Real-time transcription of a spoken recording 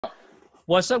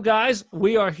What's up, guys?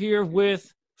 We are here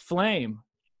with Flame.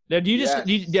 Now, do you just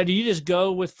Yes. do you just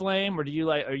go with Flame, or do you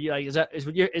like? Are you like? Is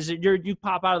it you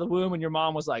pop out of the womb and your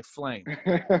mom was like Flame?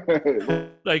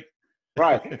 Like,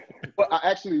 Right. Well, I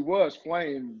actually was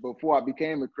Flame before I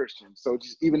became a Christian. So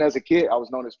just even as a kid, I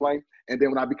was known as Flame. And then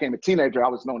when I became a teenager, I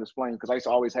was known as Flame because I used to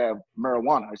always have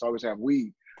marijuana. I used to always have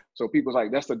weed. So people's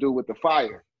like, that's the dude with the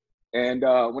fire. And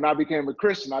when I became a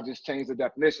Christian, I just changed the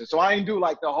definition. So I didn't do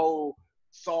like the whole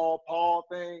Saul Paul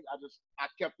thing. I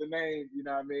kept the name, you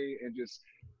know what I mean, and just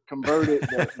converted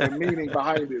the meaning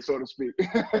behind it, so to speak.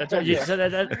 that's what you,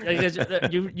 so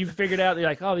you figured out. You're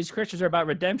like, oh, these Christians are about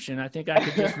redemption. I think I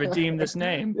could just redeem this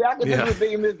name. Yeah, I can just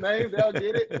redeem this name. They'll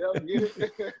get it. They'll get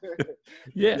it.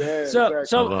 Yeah. Exactly.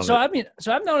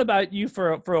 So I've known about you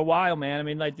for a while, man. I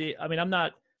mean, I'm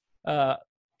not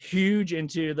huge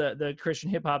into the Christian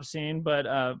hip hop scene, but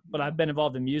I've been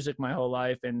involved in music my whole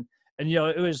life, and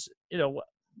it was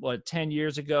what 10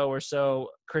 years ago or so,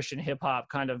 Christian hip hop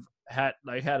kind of had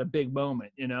a big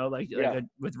moment,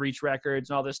 with Reach Records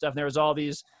and all this stuff. And there was all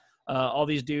these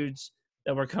dudes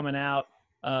that were coming out.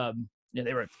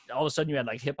 They were all of a sudden you had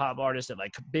like hip hop artists at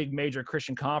like big major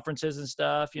Christian conferences and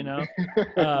stuff,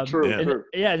 True.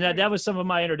 And that was some of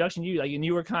my introduction to you. Like, and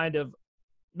you were kind of,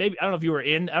 maybe, I don't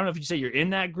know if you say you're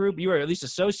in that group. You were at least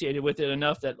associated with it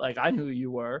enough that like I knew who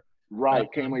you were. Right.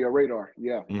 Came on your radar.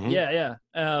 Yeah. Mm-hmm. Yeah.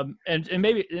 And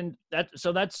maybe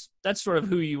that's sort of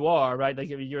who you are, right? Like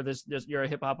you're a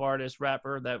hip hop artist,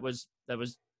 rapper that was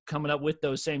coming up with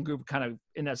those same group kind of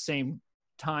in that same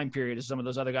time period as some of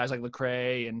those other guys like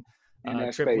Lecrae and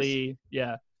Triple.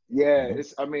 Yeah. Yeah.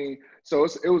 It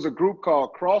was a group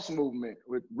called Cross Movement.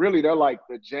 They're like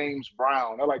the James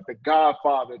Brown. They're like the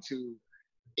godfather to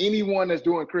anyone that's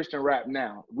doing Christian rap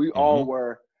now. We all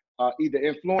were either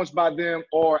influenced by them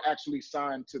or actually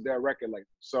signed to their record label.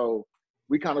 So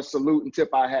we kind of salute and tip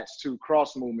our hats to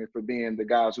Cross Movement for being the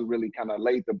guys who really kind of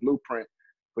laid the blueprint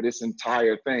for this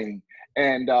entire thing.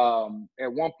 And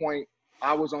at one point,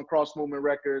 I was on Cross Movement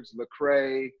Records,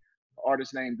 Lecrae,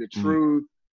 artist named The Truth,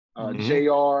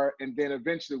 JR, and then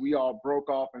eventually we all broke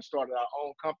off and started our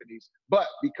own companies. But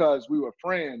because we were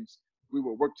friends, we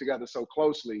would work together so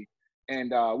closely.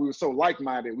 And we were so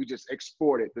like-minded, we just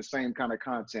exported the same kind of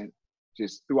content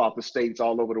just throughout the states,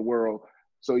 all over the world.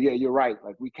 So yeah, you're right.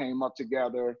 Like we came up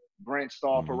together, branched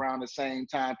off around the same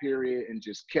time period and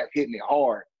just kept hitting it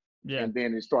hard. Yeah. And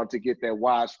then it started to get that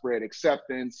widespread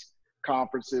acceptance,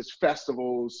 conferences,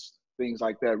 festivals, things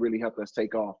like that really helped us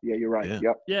take off. Yeah, you're right. Yeah.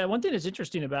 Yep. Yeah. One thing that's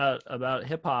interesting about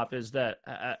hip hop is that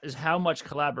is how much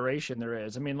collaboration there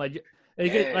is. I mean,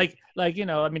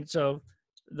 so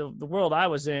the world I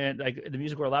was in, like the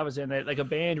music world I was in, like a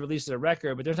band releases a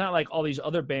record, but there's not like all these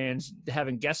other bands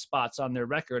having guest spots on their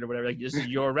record or whatever. Like, this is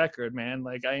your record, man.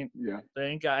 Like I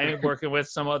ain't working with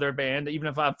some other band, even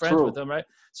if I'm friends with them, right?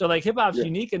 So like hip hop's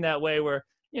unique in that way where,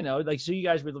 so you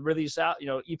guys would release out,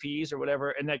 EPs or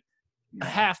whatever, and like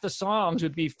half the songs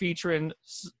would be featuring,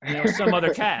 some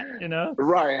other cat,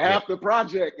 Right. Half the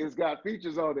project has got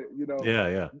features on it,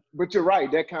 Yeah. But you're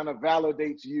right. That kind of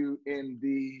validates you in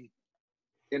the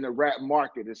rap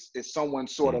market. Is someone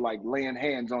sort of like laying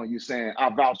hands on you saying, I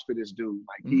vouch for this dude.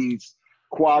 Like he's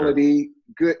quality,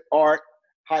 good art,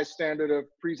 high standard of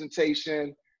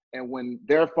presentation. And when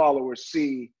their followers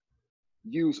see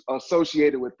you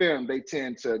associated with them, they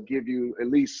tend to give you at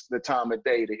least the time of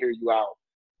day to hear you out.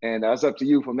 And that's up to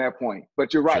you from that point.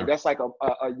 But you're right. Sure. That's like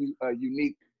a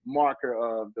unique marker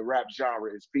of the rap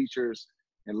genre is features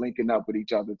and linking up with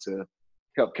each other to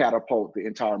help catapult the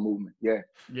entire movement. Yeah.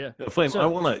 Flame,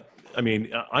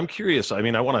 I'm curious. I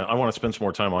want to spend some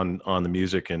more time on the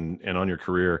music and on your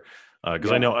career.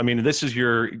 Cause I know, this is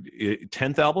your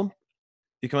 10th album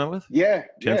you come out with?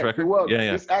 10th record? Well,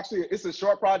 it's a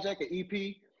short project, an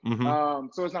EP.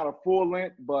 So it's not a full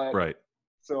length, but right.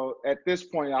 So at this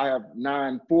point I have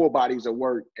 9 full bodies of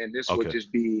work, and this would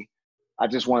just be, I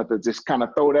just wanted to just kind of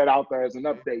throw that out there as an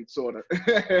update, sort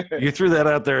of. You threw that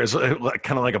out there as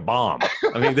kind of like a bomb.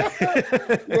 I mean,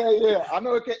 yeah. I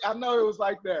know it was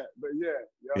like that, but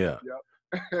yeah.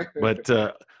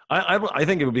 But I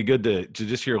think it would be good to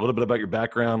just hear a little bit about your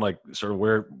background, like sort of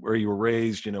where you were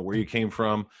raised, where you came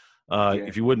from.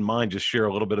 If you wouldn't mind, just share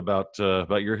a little bit about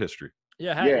your history.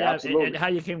 Absolutely. And how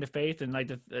you came to faith, and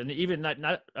and even not.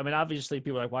 I mean, obviously,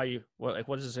 people are like,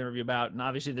 what is this interview about? And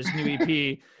obviously, this new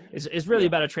EP is really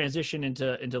about a transition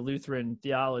into Lutheran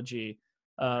theology.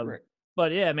 Right.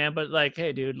 But yeah, man. But like,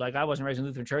 hey, dude, like I wasn't raised in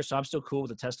Lutheran church, so I'm still cool with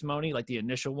the testimony, like the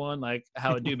initial one, like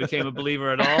how a dude became a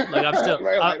believer at all. Like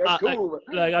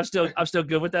I'm still, I'm still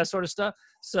good with that sort of stuff.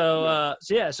 So,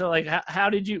 so like, how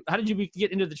did you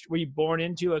get into were you born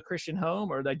into a Christian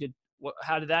home, or like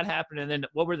how did that happen? And then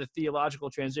what were the theological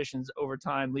transitions over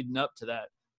time leading up to that?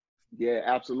 Yeah,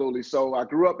 absolutely. So I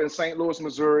grew up in St. Louis,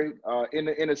 Missouri, in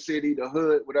the inner city, the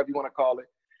hood, whatever you want to call it.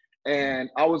 And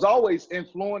I was always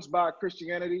influenced by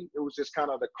Christianity. It was just kind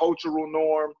of the cultural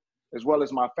norm as well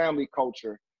as my family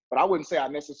culture. But I wouldn't say I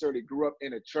necessarily grew up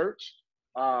in a church.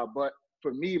 But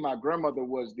for me, my grandmother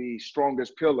was the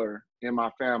strongest pillar in my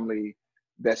family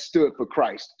that stood for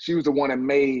Christ. She was the one that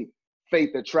made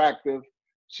faith attractive.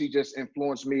 She just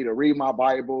influenced me to read my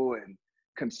Bible and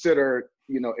consider,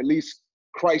 at least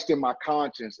Christ in my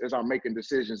conscience as I'm making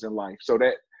decisions in life. So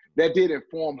that did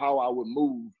inform how I would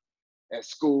move at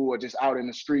school or just out in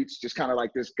the streets, just kind of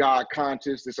like this God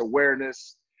conscious, this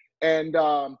awareness. And,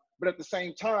 but at the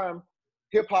same time,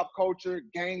 hip hop culture,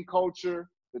 gang culture,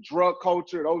 the drug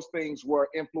culture, those things were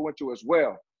influential as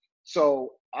well.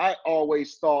 So I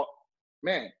always thought,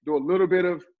 man, do a little bit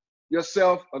of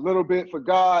yourself, a little bit for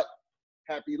God,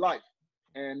 happy life.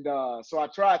 And so I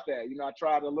tried that. I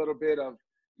tried a little bit of,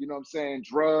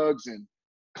 drugs and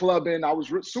clubbing. I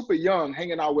was super young,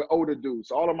 hanging out with older dudes.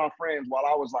 So all of my friends, while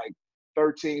I was like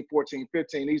 13, 14,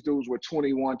 15, these dudes were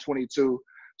 21, 22.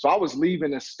 So I was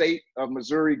leaving the state of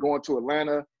Missouri, going to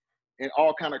Atlanta and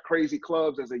all kind of crazy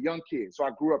clubs as a young kid. So I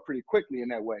grew up pretty quickly in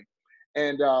that way.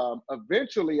 And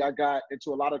eventually I got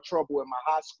into a lot of trouble in my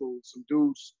high school. Some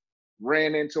dudes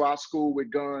ran into our school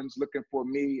with guns looking for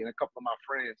me and a couple of my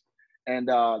friends. And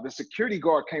the security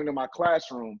guard came to my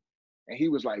classroom and he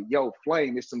was like, yo,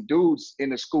 Flame, there's some dudes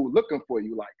in the school looking for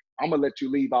you. Like, I'm gonna let you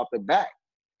leave out the back.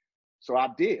 So I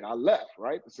did, I left,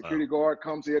 right? The security guard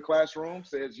comes to your classroom,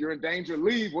 says, you're in danger,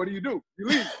 leave. What do? You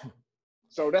leave.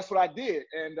 So that's what I did.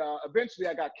 And eventually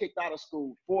I got kicked out of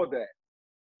school for that.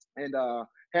 And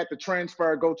had to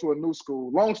transfer, go to a new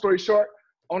school. Long story short,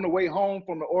 on the way home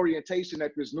from the orientation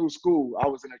at this new school, I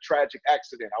was in a tragic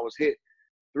accident. I was hit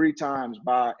 3 times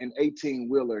by an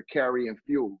 18-wheeler carrying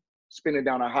fuel, spinning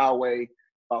down a highway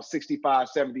about 65,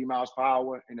 70 miles per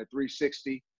hour in a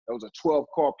 360. There was a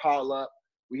 12-car pileup.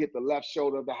 We hit the left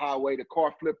shoulder of the highway. The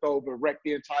car flipped over, wrecked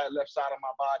the entire left side of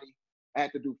my body. I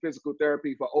had to do physical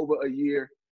therapy for over a year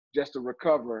just to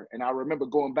recover. And I remember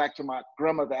going back to my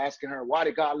grandmother, asking her, why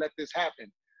did God let this happen?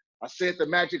 I said the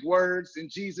magic words in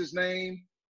Jesus' name,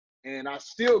 and I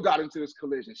still got into this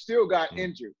collision, still got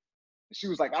injured. And she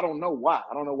was like, I don't know why.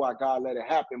 I don't know why God let it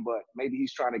happen, but maybe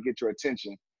he's trying to get your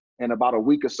attention. And about a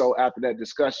week or so after that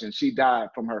discussion, she died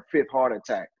from her 5th heart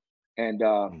attack. And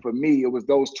for me, it was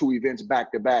those 2 events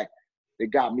back to back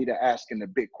that got me to asking the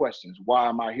big questions. Why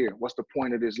am I here? What's the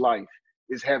point of this life?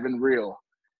 Is heaven real?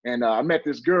 And I met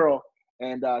this girl,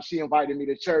 and she invited me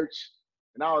to church.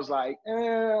 And I was like,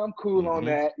 I'm cool on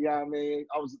that. You know what I mean?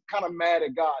 I was kind of mad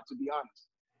at God, to be honest.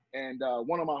 And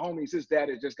one of my homies, his dad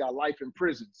had just got life in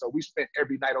prison. So we spent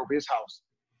every night over his house,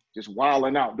 just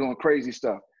wilding out, doing crazy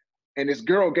stuff. And this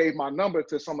girl gave my number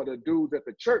to some of the dudes at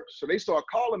the church. So they started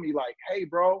calling me like, hey,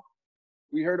 bro,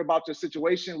 we heard about your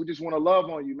situation. We just want to love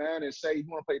on you, man, and say, you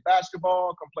want to play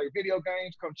basketball, come play video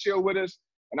games, come chill with us.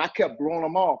 And I kept blowing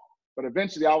them off. But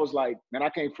eventually I was like, man, I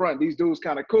can't front. These dudes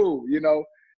kind of cool,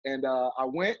 And I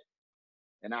went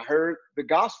and I heard the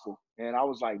gospel. And I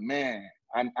was like, man,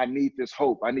 I need this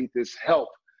hope. I need this help.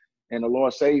 And the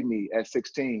Lord saved me at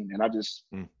 16. And I just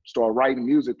started writing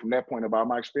music from that point about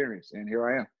my experience. And here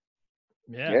I am.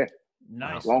 Yeah.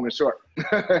 Nice. Long and short.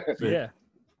 Yeah.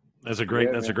 That's a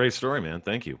great story, man.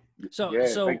 Thank you. So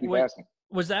thank you for asking.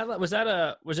 Was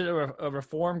it a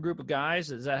reform group of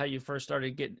guys? Is that how you first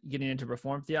started getting into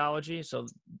reform theology? So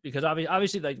because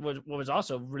obviously like what was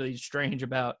also really strange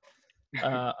about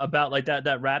like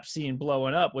that rap scene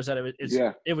blowing up was that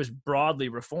it was broadly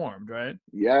reformed, right?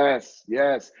 Yes.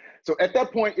 So at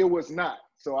that point it was not.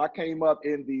 So I came up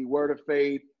in the Word of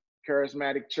Faith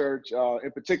charismatic church,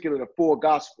 in particular the Full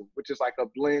Gospel, which is like a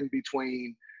blend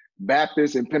between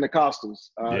Baptists and Pentecostals.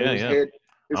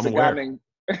 It's a guy named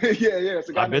it's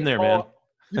a guy. I've been there, Paul. Man.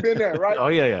 You've been there, right? Oh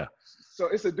yeah. So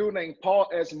it's a dude named Paul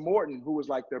S. Morton who was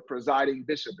like the presiding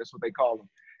bishop. That's what they call him,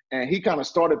 and he kind of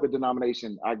started the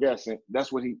denomination, I guess. And that's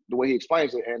the way he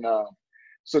explains it. And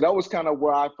so that was kind of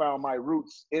where I found my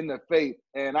roots in the faith,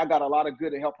 and I got a lot of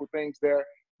good and helpful things there.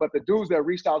 But the dudes that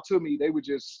reached out to me, they were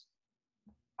just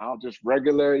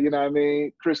regular,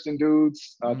 Christian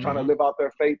dudes trying to live out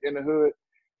their faith in the hood.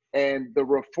 And the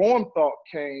reform thought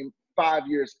came 5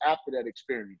 years after that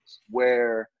experience,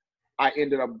 where I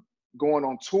ended up going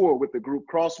on tour with the group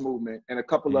Cross Movement, and a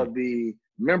couple of the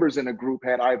members in the group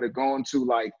had either gone to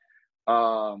like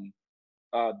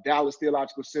Dallas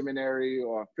Theological Seminary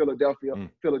or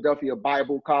Philadelphia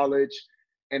Bible College,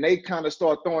 and they kind of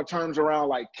start throwing terms around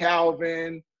like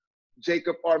Calvin,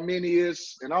 Jacob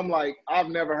Arminius. And I'm like, I've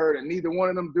never heard of neither one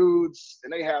of them dudes,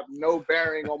 and they have no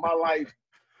bearing on my life.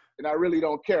 And I really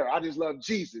don't care. I just love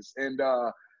Jesus. And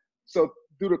so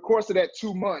through the course of that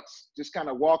 2 months, just kind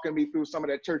of walking me through some of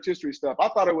that church history stuff, I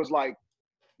thought it was like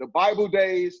the Bible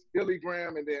days, Billy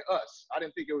Graham, and then us. I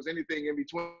didn't think it was anything in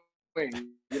between.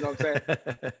 You know what I'm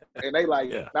saying? And they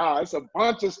like, nah, it's a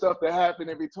bunch of stuff that happened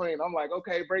in between. I'm like,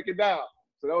 okay, break it down.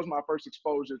 So that was my first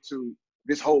exposure to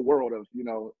this whole world of, you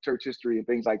know, church history and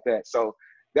things like that. So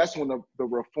that's when the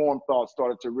Reformed thought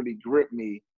started to really grip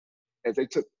me, as they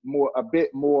took a bit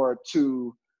more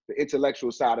to the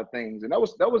intellectual side of things. And that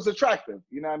was attractive,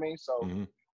 you know what I mean? So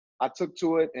I took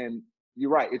to it, and you're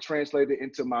right, it translated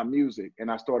into my music. And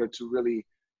I started to really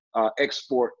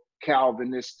export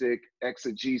Calvinistic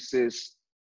exegesis,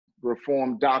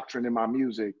 Reformed doctrine in my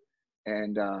music.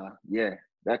 And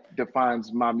that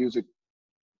defines my music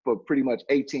for pretty much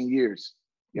 18 years.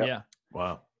 Yep. Yeah.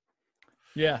 Wow.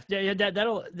 Yeah.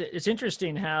 It's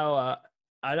interesting how,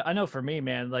 I know for me,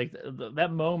 man, like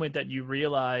that moment that you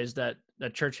realize that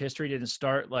church history didn't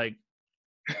start like,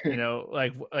 you know,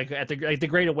 like at the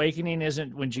Great Awakening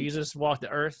isn't when Jesus walked the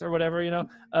earth or whatever, you know.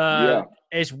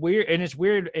 It's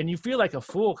weird, and you feel like a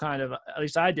fool, kind of. At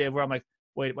least I did, where I'm like,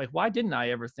 wait, like why didn't I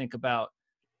ever think about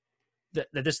that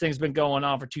this thing's been going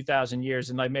on for 2,000 years,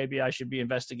 and like maybe I should be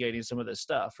investigating some of this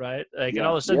stuff, right? Like, and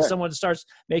all of a sudden someone starts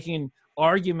making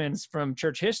arguments from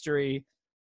church history.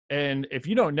 And if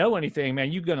you don't know anything,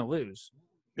 man, you're going to lose.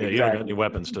 Yeah, you don't got any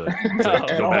weapons to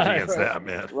go back against that,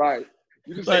 man. Right.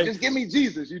 You just say, just give me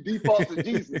Jesus. You default to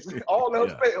Jesus. All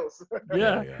else fails.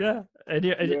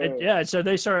 And so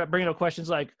they start bringing up questions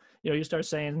like, you know, you start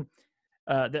saying,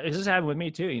 this is happening with me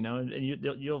too, you know, and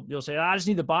you'll say, I just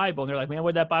need the Bible. And they're like, man,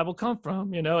 where'd that Bible come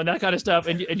from? You know, and that kind of stuff.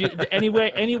 And you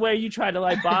anyway you try to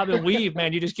like bob and weave,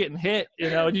 man, you're just getting hit, you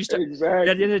know, and you start, at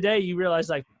the end of the day, you realize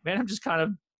like, man, I'm just kind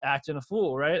of acting a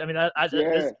fool, right? I mean, I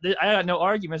got no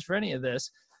arguments for any of this.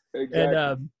 Exactly.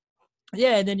 And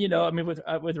and then, you know, I mean, with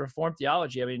Reformed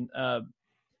theology, I mean,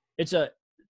 it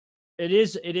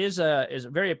is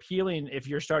very appealing if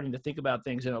you're starting to think about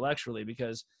things intellectually,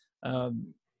 because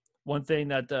one thing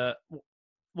that the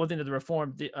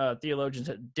Reformed theologians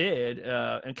did,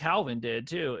 and Calvin did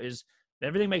too, is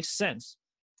everything makes sense.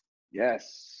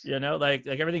 Yes. You know, like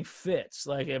everything fits.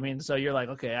 Like, I mean, so you're like,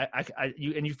 okay,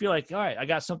 you feel like, all right, I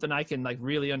got something I can like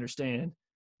really understand.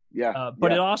 Yeah.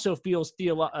 But it also feels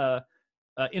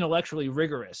intellectually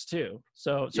rigorous too.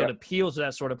 So it appeals to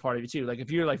that sort of part of you too. Like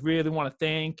if you like really want to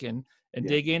think and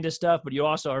dig into stuff, but you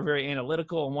also are very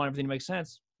analytical and want everything to make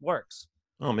sense, works.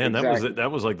 Oh man,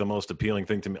 that was like the most appealing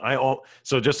thing to me.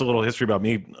 So just a little history about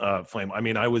me, Flame. I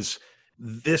mean, I was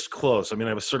this close. I mean,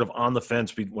 I was sort of on the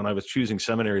fence when I was choosing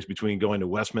seminaries between going to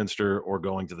Westminster or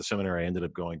going to the seminary I ended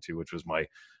up going to, which was my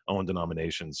own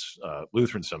denomination's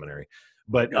Lutheran seminary.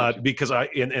 But because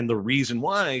and the reason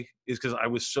why is because I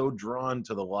was so drawn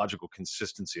to the logical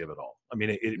consistency of it all. I mean,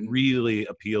 it really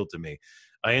appealed to me.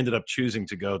 I ended up choosing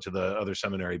to go to the other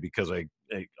seminary because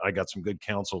I got some good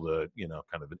counsel to, you know,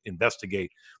 kind of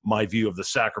investigate my view of the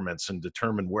sacraments and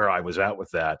determine where I was at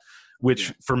with that,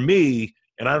 which for me,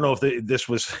 and I don't know if this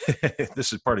was,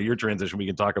 this is part of your transition. We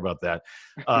can talk about that.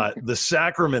 The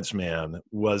sacraments, man,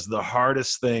 was the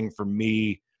hardest thing for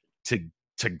me to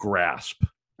grasp.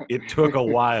 It took a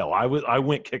while. I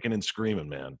went kicking and screaming,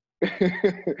 man.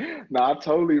 No, I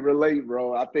totally relate,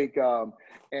 bro. I think,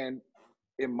 and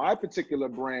in my particular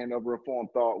brand of Reformed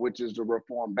thought, which is the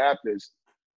Reformed Baptist,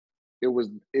 it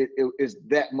is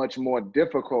that much more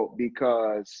difficult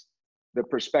because the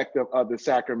perspective of the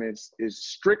sacraments is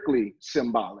strictly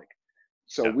symbolic.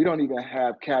 So we don't even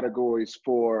have categories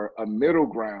for a middle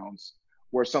grounds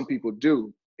where some people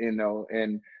do, you know.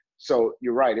 And so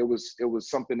you're right. It was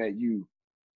something that you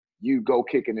go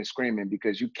kicking and screaming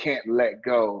because you can't let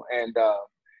go. And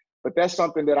but that's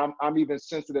something that I'm even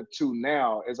sensitive to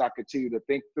now as I continue to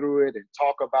think through it and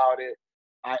talk about it.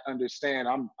 I understand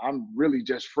I'm really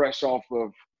just fresh off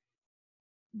of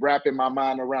wrapping my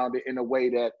mind around it in a way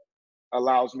that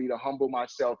allows me to humble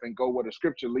myself and go where the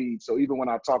scripture leads. So even when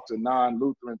I talk to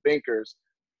non-Lutheran thinkers,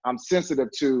 I'm sensitive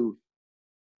to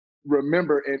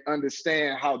remember and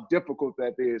understand how difficult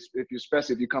that is,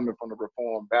 especially if you're coming from the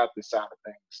Reformed Baptist side of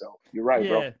things. So you're right,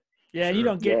 bro. Yeah, sure. You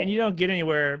don't get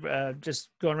anywhere just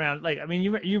going around. Like, I mean,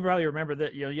 you probably remember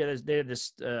that, you know, they had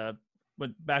this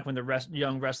back when the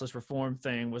Young Restless Reform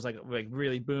thing was like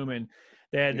really booming.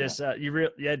 They had this you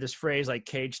had this phrase like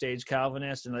cage stage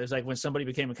Calvinist, and it was like when somebody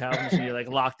became a Calvinist and you like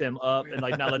lock them up and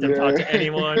like not let them talk to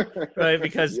anyone, right?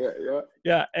 Because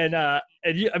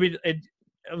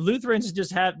Lutherans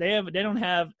just they don't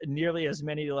have nearly as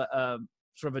many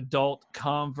sort of adult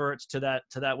converts to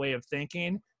that way of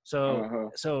thinking. So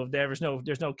there's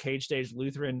no cage stage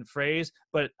Lutheran phrase,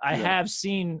 but I have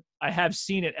seen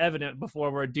it evident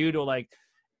before where a dude will like,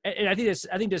 and I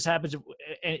think this happens,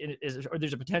 or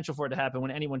there's a potential for it to happen when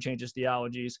anyone changes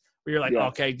theologies, where you're like,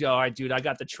 okay, all right, dude, I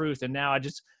got the truth, and now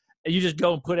you just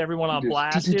go and put everyone on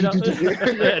blast, you know?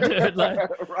 Yeah, dude, like,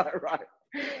 right.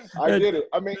 I get it.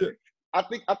 I mean, I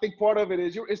think part of it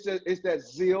is it's that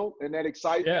zeal and that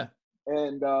excitement,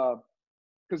 and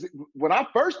because when I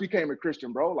first became a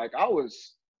Christian, bro, like I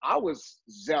was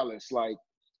zealous. Like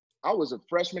I was a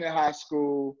freshman in high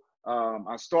school.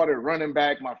 I started running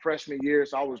back my freshman year,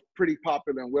 so I was pretty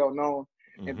popular and well known.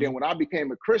 Mm-hmm. And then when I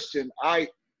became a Christian, I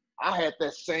had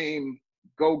that same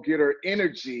go-getter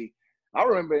energy. I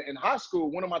remember in high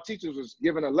school, one of my teachers was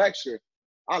giving a lecture.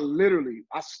 I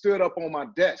stood up on my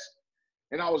desk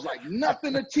and I was like,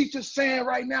 nothing the teacher's saying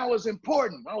right now is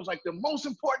important. I was like, the most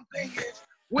important thing is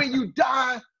when you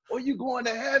die, or you going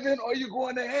to heaven or you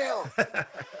going to hell.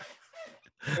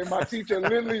 And my teacher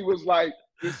literally was like,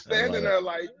 just standing there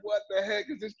like, what the heck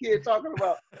is this kid talking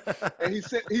about? And he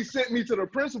sent me to the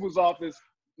principal's office.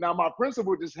 Now, my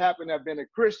principal just happened to have been a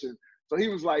Christian. So he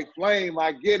was like, Flame,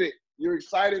 I get it. You're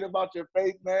excited about your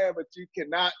faith, man, but you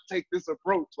cannot take this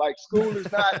approach. Like, school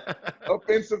is not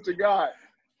offensive to God.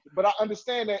 But I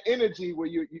understand that energy where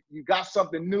you got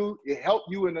something new. It helped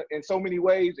you in so many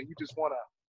ways, and you just want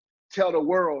to tell the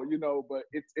world, you know, but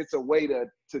it's a way to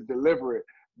deliver it.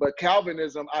 But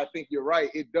Calvinism, I think you're right.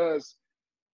 It does.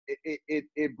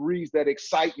 It breeds that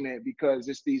excitement because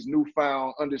it's these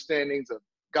newfound understandings of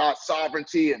God's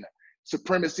sovereignty and the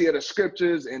supremacy of the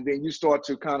scriptures. And then you start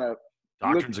to kind of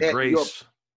doctrines of grace.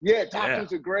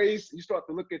 Doctrines of grace. You start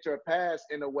to look at your past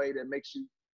in a way that makes you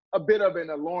a bit of an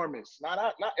alarmist.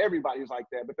 Not everybody's like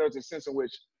that, but there's a sense in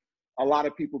which a lot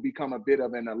of people become a bit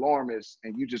of an alarmist,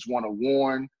 and you just want to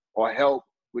warn or help,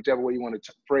 whichever way you want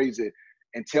to phrase it,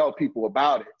 and tell people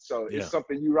about it. So it's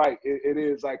something you're right. It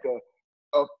is like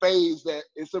a phase that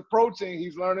it's approaching.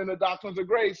 He's learning the doctrines of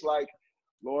grace. Like,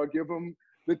 Lord, give him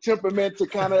the temperament to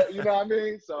kind of, you know what I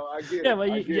mean? So I get it. Yeah, well,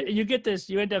 you get this,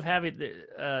 you end up having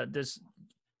this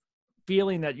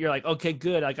feeling that you're like, okay,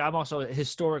 good. Like, I'm also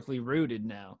historically rooted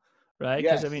now, right?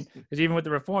 Because yes. because even with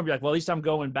the reform, you're like, well, at least I'm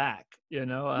going back, you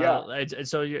know? And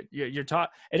so you're taught,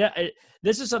 and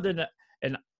this is something that,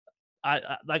 and I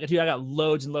like, dude, I got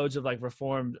loads and loads of like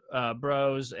reformed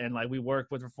bros, and like we work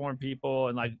with reformed people,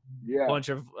 and like a bunch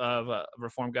of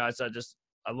reformed guys that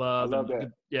I love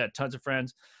that. Yeah, tons of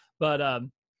friends. But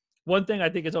one thing I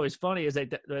think is always funny is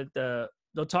that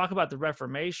they'll talk about the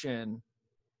Reformation,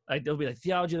 like they'll be like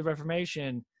theology of the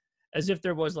Reformation, as if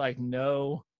there was like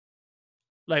no,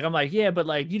 like I'm like, yeah, but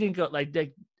like you didn't go like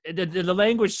the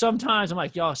language. Sometimes I'm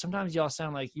like, sometimes y'all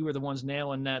sound like you were the ones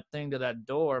nailing that thing to that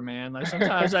door, man. Like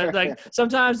sometimes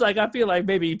I feel like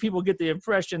maybe people get the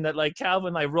impression that like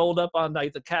Calvin like rolled up on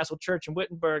like the Castle Church in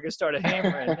Wittenberg and started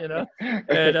hammering, you know?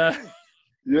 And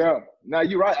yeah, now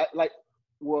you're right.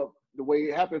 Well, the way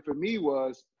it happened for me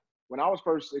was when I was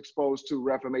first exposed to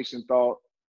Reformation thought,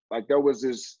 like there was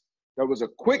a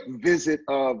quick visit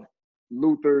of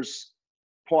Luther's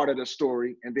part of the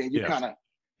story, and then you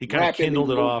he kind of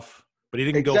kindled it off, but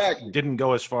he didn't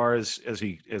go as far as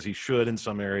he should in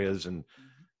some areas, and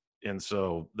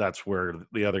so that's where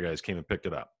the other guys came and picked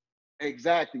it up.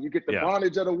 Exactly. You get the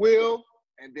bondage of the will,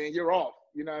 and then you're off.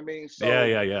 You know what I mean? So,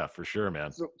 yeah, for sure,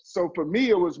 man. So for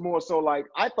me, it was more so like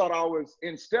I thought I was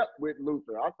in step with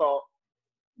Luther. I thought,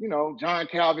 you know, John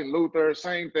Calvin, Luther,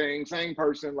 same thing, same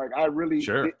person. Like I really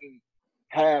didn't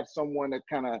have someone that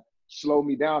kind of slow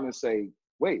me down and say,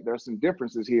 wait, there's some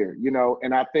differences here, you know?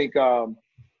 And I think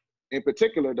in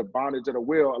particular, the bondage of the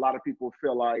will, a lot of people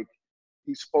feel like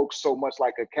he spoke so much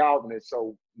like a Calvinist.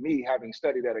 So me having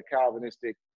studied at a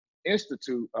Calvinistic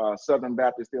institute, Southern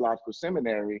Baptist Theological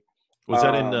Seminary. Was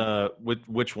that in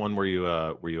which one were you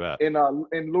at?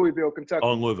 In Louisville, Kentucky.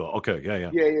 Oh, in Louisville. Okay,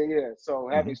 yeah. So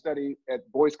having studied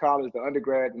at Boyce College, the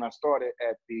undergrad, and I started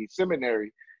at the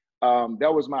seminary,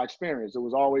 that was my experience. It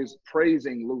was always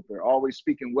praising Luther, always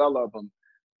speaking well of him,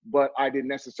 but I didn't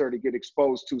necessarily get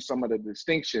exposed to some of the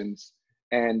distinctions,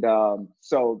 and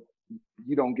so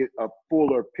you don't get a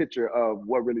fuller picture of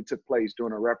what really took place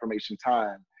during the Reformation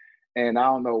time. And I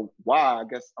don't know why. I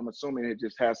guess I'm assuming it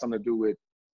just has something to do with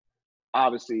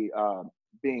obviously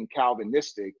being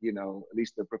Calvinistic, you know, at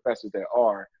least the professors that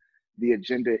are, the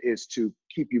agenda is to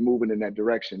keep you moving in that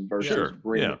direction versus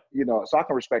bring, you know, so I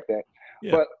can respect that.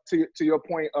 Yeah. But to your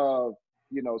point of,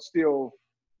 you know, still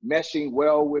meshing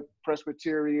well with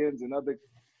Presbyterians and other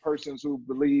persons who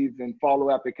believe and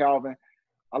follow after Calvin,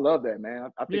 I love that, man.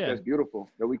 I think that's beautiful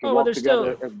that we can walk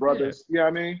together as brothers. Yeah. You know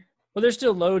what I mean? Well, there's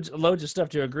still loads of stuff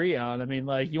to agree on. I mean,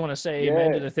 like, you want to say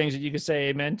amen to the things that you can say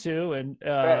amen to, and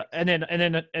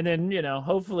then you know,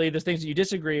 hopefully the things that you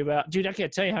disagree about. Dude, I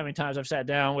can't tell you how many times I've sat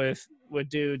down with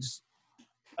dudes.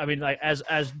 I mean, like, as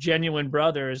genuine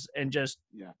brothers, and just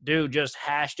just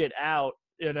hashed it out,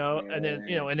 you know, and then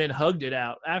and then hugged it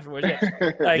out afterwards.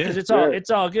 Like, because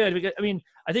it's all good. Because I mean,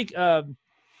 I think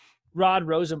Rod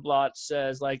Rosenblatt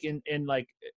says, like,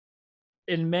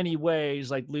 in many ways,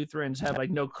 like, Lutherans have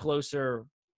like no closer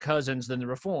cousins than the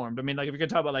Reformed. I mean, like, if you're gonna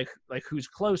talk about like who's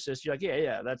closest, you're like,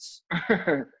 that's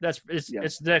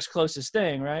it's the next closest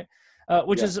thing, right?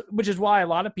 Which is why a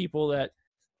lot of people that,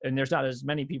 and there's not as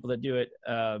many people that do it.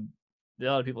 A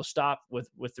lot of people stop with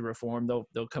the Reformed.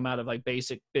 They'll come out of like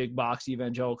basic big box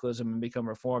evangelicalism and become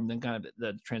Reformed. Then kind of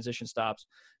the transition stops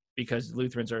because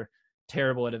Lutherans are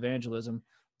terrible at evangelism.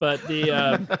 But the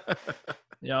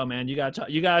man, you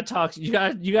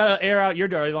gotta air out your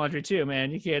dirty laundry too,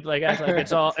 man. You can't like act like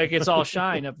it's all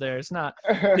shine up there. It's not.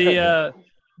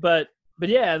 But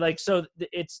yeah, like, so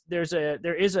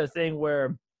there is a thing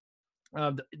where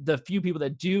the few people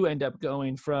that do end up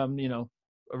going from, you know,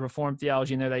 a Reformed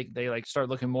theology, and they like start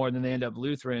looking more, and then they end up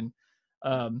Lutheran.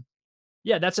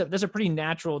 That's a pretty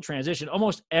natural transition.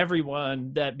 Almost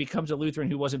everyone that becomes a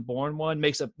Lutheran who wasn't born one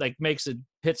makes a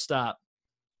pit stop,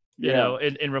 you know,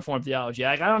 in Reformed theology.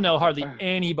 Like, I don't know hardly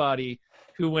anybody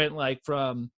who went like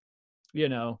from, you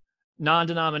know,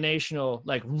 non-denominational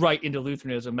like right into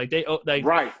Lutheranism. Like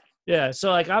right. Yeah.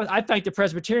 So like I thank the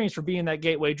Presbyterians for being that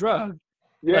gateway drug.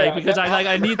 Yeah, like, because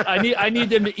I need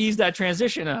them to ease that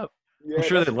transition up. Yeah, I'm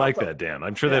sure they'd like that, Dan.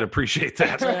 I'm sure they'd appreciate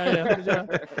that.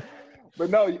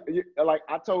 But no, like,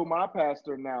 I told my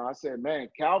pastor now, I said, man,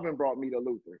 Calvin brought me to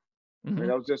Luther. Mm-hmm. And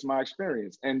that was just my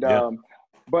experience. And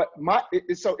but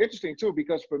it's so interesting too,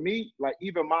 because for me, like,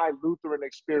 even my Lutheran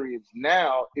experience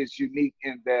now is unique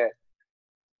in that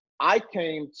I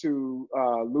came to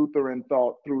Lutheran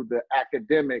thought through the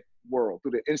academic world,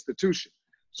 through the institution.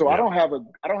 So I don't have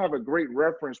a great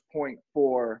reference point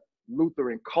for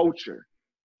Lutheran culture,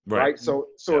 right? So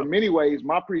in many ways,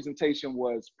 my presentation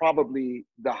was probably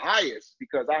the highest,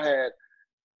 because I had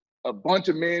a bunch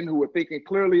of men who were thinking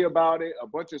clearly about it, a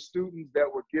bunch of students that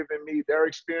were giving me their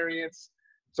experience.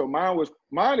 So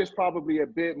mine is probably a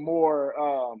bit more.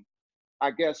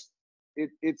 I guess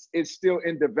it's still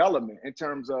in development in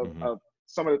terms of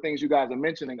some of the things you guys are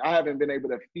mentioning. I haven't been able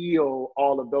to feel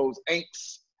all of those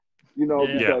angsts, you know,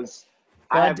 because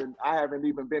I haven't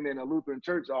even been in a Lutheran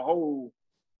church a whole,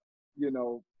 you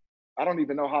know, I don't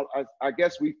even know how. I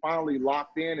guess we finally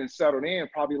locked in and settled in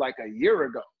probably like a year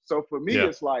ago. So for me,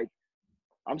 it's like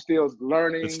I'm still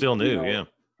learning. It's still new, Yeah,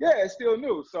 it's still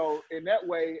new. So in that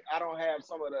way, I don't have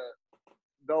some of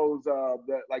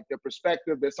the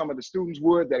perspective that some of the students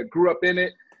would that grew up in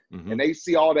it, and they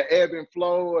see all the ebb and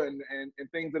flow and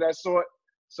things of that sort.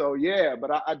 So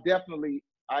but I definitely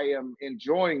am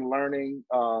enjoying learning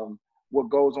what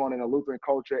goes on in the Lutheran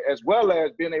culture, as well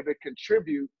as being able to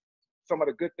contribute some of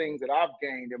the good things that I've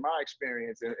gained in my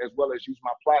experience, as well as use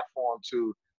my platform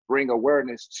to bring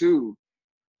awareness to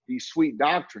these sweet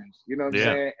doctrines, you know what I'm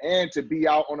saying? And to be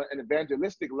out on an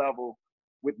evangelistic level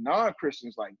with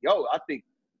non-Christians, like, yo, I think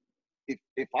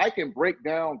if I can break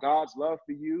down God's love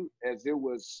for you as it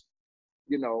was,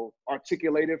 you know,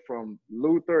 articulated from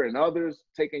Luther and others,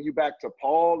 taking you back to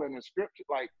Paul and the scripture,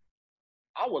 like,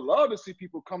 I would love to see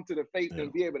people come to the faith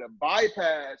and be able to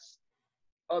bypass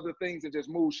other things and just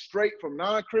move straight from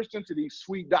non-Christian to these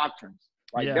sweet doctrines.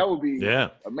 Like, that would be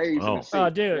amazing to see. Oh,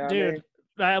 dude. Dude,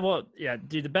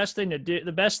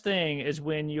 the best thing is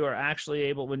when you are actually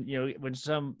able, when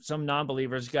some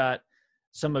non-believers got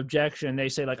some objection, they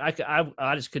say, like,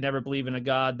 I just could never believe in a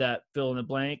God that fill in the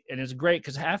blank. And it's great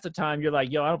because half the time you're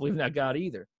like, yo, I don't believe in that God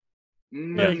either.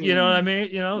 Like, you know what I mean?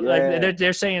 You know, like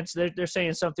they're saying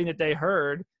something that they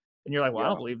heard, and you're like, well, I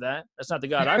don't believe that. That's not the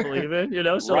God I believe in, you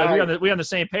know? So like we're on the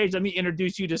same page. Let me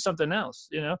introduce you to something else,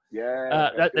 you know?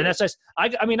 And that's nice.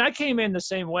 I mean, I came in the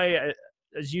same way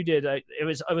as you did. It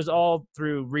was all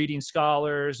through reading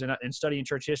scholars and studying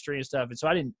church history and stuff. And so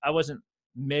I wasn't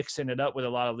mixing it up with a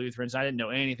lot of Lutherans. I didn't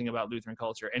know anything about Lutheran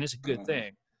culture, and it's a good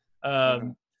thing,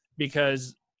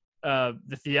 because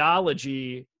the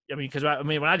theology. I mean,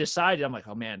 when I decided, I'm like,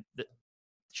 oh man,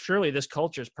 surely this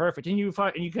culture is perfect, and you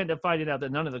end up finding out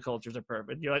that none of the cultures are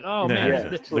perfect. You're like, oh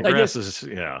man, the grass is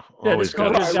always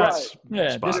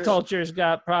this culture's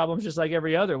got problems just like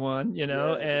every other one, you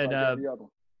know,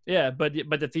 but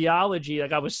the theology,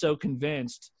 like, I was so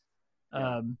convinced,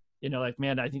 you know, like,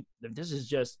 man, I think that this is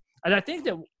just. And I think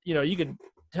that, you know, you can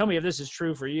tell me if this is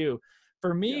true for you.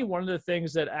 For me, one of the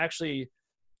things that actually,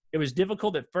 it was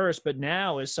difficult at first, but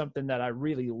now is something that I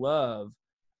really love,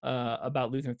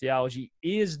 about Lutheran theology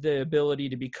is the ability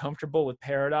to be comfortable with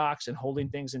paradox and holding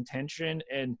things in tension,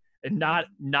 and not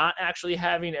actually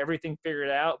having everything figured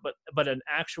out, but an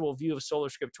actual view of sola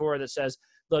scriptura that says,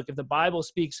 look, if the Bible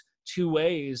speaks two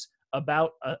ways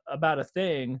about a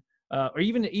thing, or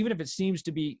even if it seems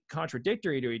to be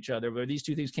contradictory to each other, where these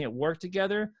two things can't work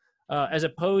together, as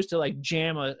opposed to like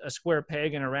jam a square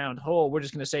peg in a round hole, we're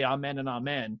just going to say amen and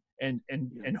amen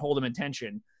and hold them in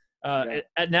tension.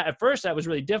 At first that was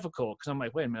really difficult, because I'm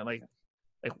like, wait a minute,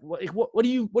 what do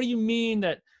you mean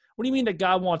that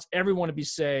God wants everyone to be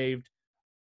saved,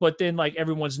 but then like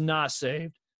everyone's not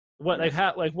saved? What is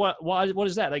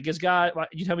that? Like, is God,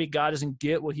 you tell me God doesn't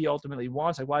get what he ultimately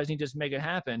wants? Like, why doesn't he just make it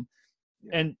happen?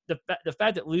 Yeah. And the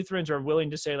fact that Lutherans are willing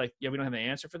to say like, yeah, we don't have an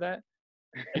answer for that.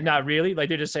 Like, not really. Like,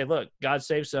 they just say, look, God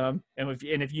saves some, and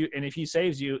if he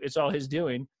saves you, it's all his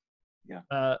doing.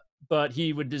 Yeah. But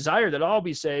he would desire that all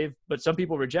be saved, but some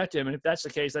people reject him. And if that's the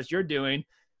case, that's your doing.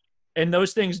 And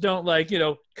those things don't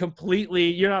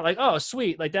completely, you're not like, oh,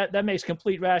 sweet. Like that makes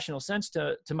complete rational sense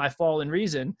to my fallen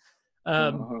reason.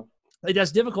 Like,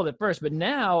 that's difficult at first, but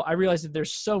now I realize that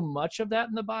there's so much of that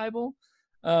in the Bible,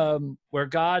 where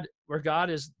God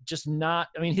is just not,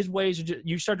 I mean, his ways are just,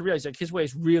 you start to realize like his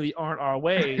ways really aren't our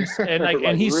ways. And like,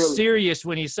 and he's really serious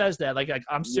when he says that, like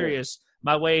I'm serious.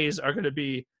 My ways are going to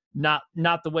be not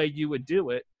the way you would do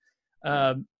it.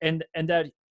 And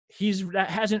that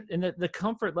the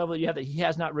comfort level you have, that he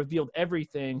has not revealed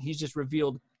everything. He's just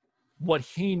revealed what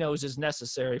he knows is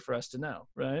necessary for us to know.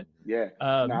 Right. Yeah.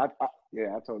 I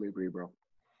totally agree, bro.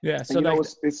 Yeah. So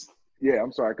it's yeah,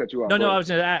 I'm sorry I cut you off. No, I was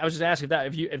just asking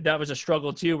if that was a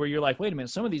struggle too, where you're like, wait a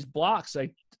minute, some of these blocks are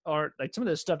some of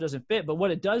this stuff doesn't fit, but what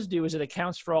it does do is it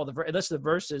accounts for all it lets the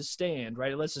verses stand,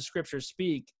 right? It lets the scriptures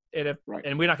speak, and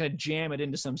we're not going to jam it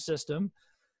into some system.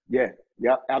 Yeah,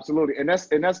 absolutely. And that's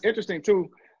interesting too,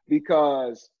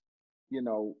 because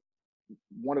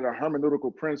one of the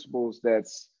hermeneutical principles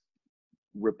that's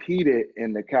repeated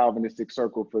in the Calvinistic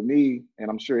circle for me, and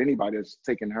I'm sure anybody that's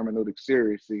taking hermeneutics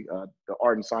seriously, the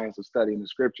art and science of studying the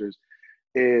scriptures,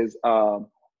 is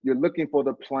you're looking for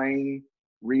the plain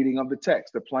reading of the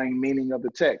text, the plain meaning of the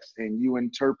text, and you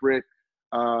interpret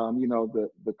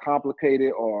the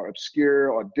complicated or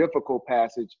obscure or difficult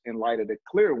passage in light of the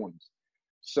clear ones.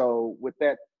 So with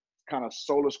that kind of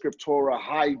sola scriptura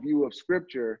high view of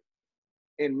scripture,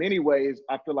 in many ways,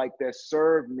 I feel like that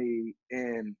served me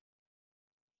in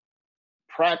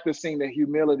practicing the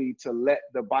humility to let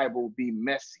the Bible be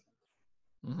messy,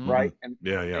 right? And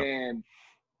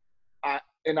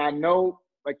and I know,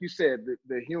 like you said,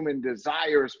 the human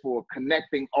desires for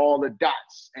connecting all the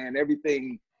dots and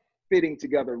everything fitting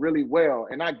together really well,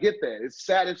 and I get that. It's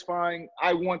satisfying.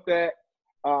 I want that,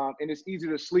 and it's easy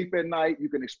to sleep at night. You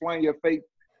can explain your faith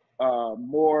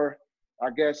more,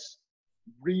 I guess,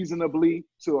 reasonably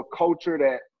to a culture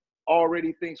that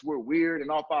already thinks we're weird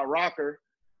and off our rocker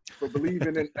for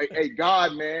believing in a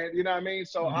God, man. You know what I mean?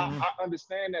 So I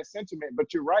understand that sentiment,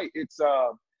 but you're right. It's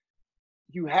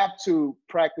you have to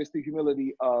practice the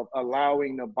humility of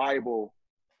allowing the Bible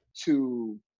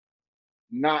to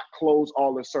not close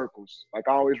all the circles. Like,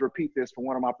 I always repeat this from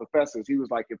one of my professors. He was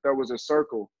like, if there was a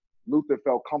circle, Luther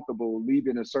felt comfortable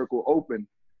leaving a circle open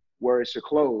where it should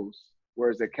close,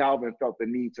 whereas that Calvin felt the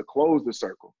need to close the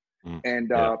circle. And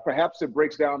perhaps it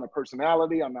breaks down the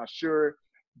personality, I'm not sure,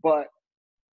 but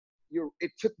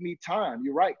it took me time.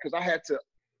 You're right, because I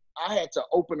had to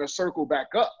open a circle back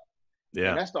up.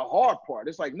 Yeah. And that's the hard part.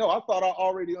 It's like, no, I thought I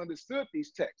already understood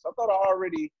these texts. I thought I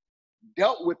already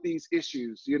dealt with these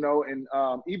issues, and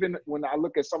even when I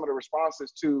look at some of the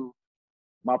responses to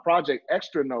my project,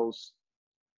 Extra Notes,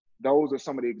 those are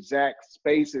some of the exact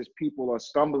spaces people are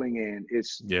stumbling in.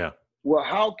 It's, well,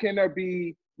 how can there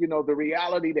be, the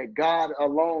reality that God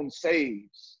alone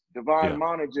saves, divine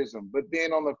monergism, but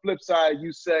then on the flip side,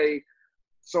 you say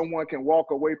someone can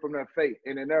walk away from their faith,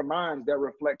 and in their minds, that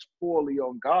reflects poorly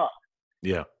on God.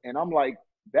 Yeah. And I'm like,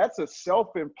 that's a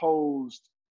self-imposed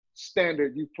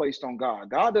standard you placed on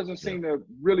God. God doesn't seem to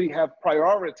really have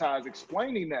prioritized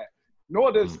explaining that,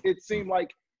 nor does it seem like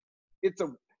it's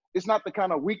not the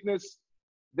kind of weakness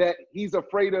that he's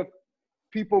afraid of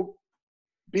people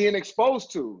being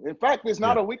exposed to. In fact, it's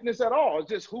not a weakness at all. It's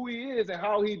just who he is and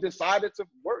how he decided to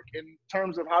work in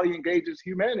terms of how he engages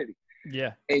humanity.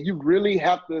 Yeah. And you really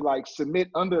have to submit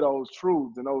under those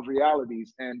truths and those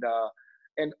realities. And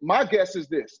my guess is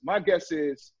this. My guess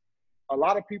is a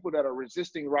lot of people that are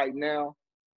resisting right now,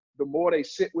 the more they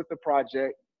sit with the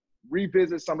project,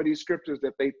 revisit some of these scriptures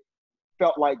that they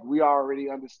felt like we already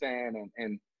understand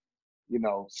and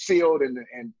sealed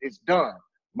and it's done.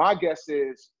 My guess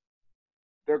is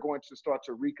they're going to start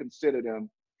to reconsider them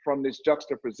from this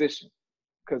juxtaposition.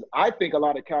 Because I think a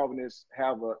lot of Calvinists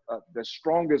have the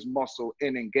strongest muscle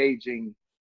in engaging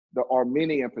the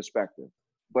Arminian perspective.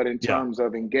 But in terms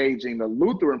of engaging the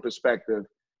Lutheran perspective,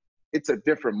 it's a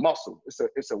different muscle.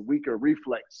 It's a weaker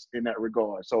reflex in that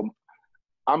regard. So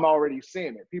I'm already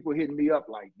seeing it. People hitting me up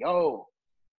like, yo,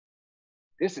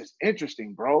 this is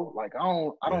interesting, bro. Like, I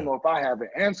don't know if I have an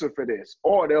answer for this.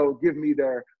 Or they'll give me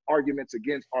their arguments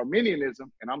against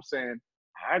Arminianism, and I'm saying,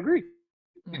 I agree.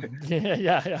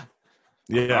 Yeah.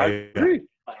 I agree.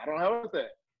 I don't have that.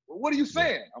 Well, what are you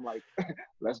saying? I'm like,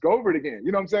 let's go over it again.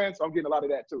 You know what I'm saying? So I'm getting a lot of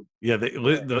that too. Yeah, the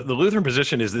Lutheran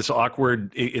position is this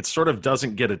awkward, it sort of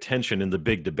doesn't get attention in the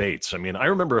big debates. I mean, I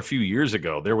remember a few years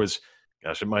ago, there was,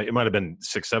 gosh, it might have been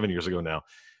 6-7 years ago now.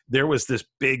 There was this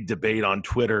big debate on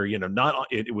Twitter, you know,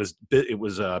 it was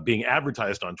being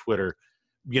advertised on Twitter,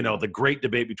 you know, the great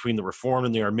debate between the Reformed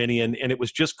and the Arminian, and it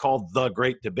was just called The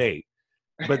Great Debate.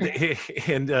 But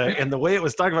and the way it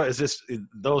was talked about is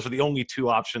those are the only two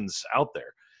options out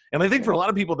there. And I think for a lot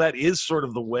of people, that is sort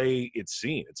of the way it's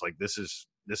seen. It's like, this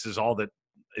is all that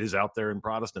is out there in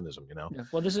Protestantism, you know? Yeah.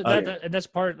 Well,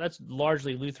 that's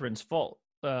largely Lutherans' fault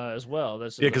as well.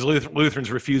 Because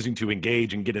Lutherans refusing to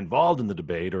engage and get involved in the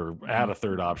debate or add a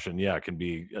third option, can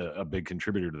be a big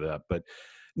contributor to that. But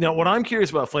now what I'm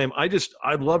curious about, Flame,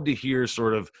 I'd love to hear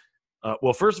sort of,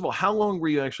 well, first of all, how long were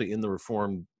you actually in the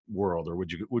Reformed world, or would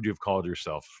you have called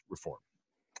yourself Reformed?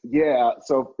 Yeah,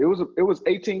 so it was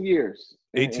 18 years.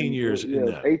 18 years in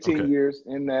that. 18 years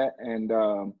in that, and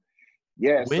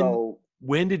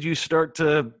when did you start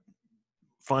to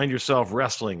find yourself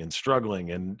wrestling and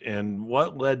struggling, and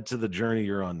what led to the journey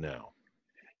you're on now?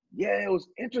 Yeah, it was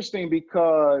interesting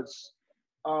because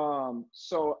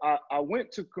so I went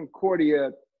to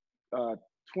Concordia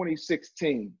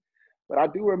 2016, but I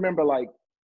do remember like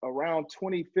around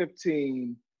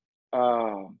 2015.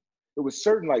 There was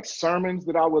certain like sermons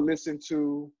that I would listen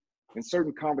to and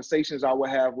certain conversations I would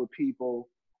have with people.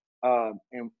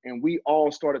 And we all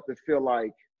started to feel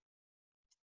like,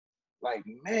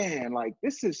 man, like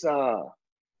this is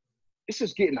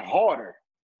getting harder.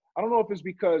 I don't know if it's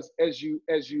because as you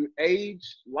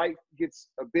age, life gets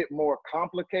a bit more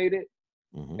complicated.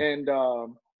 And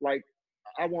like,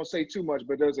 I won't say too much,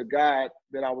 but there's a guy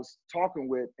that I was talking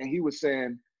with, and he was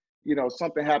saying, you know,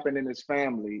 something happened in his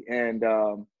family, and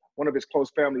one of his close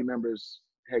family members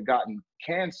had gotten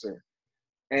cancer.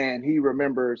 And he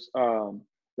remembers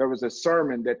there was a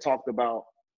sermon that talked about,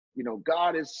 you know,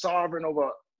 God is sovereign over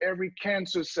every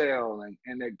cancer cell,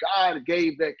 and that God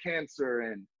gave that cancer.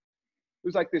 And it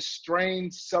was like this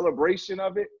strange celebration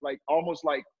of it, like almost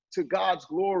like to God's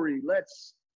glory,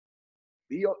 let's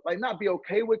be like, not be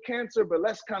okay with cancer, but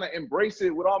let's kind of embrace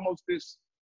it with almost this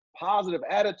positive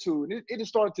attitude. And it just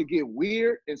started to get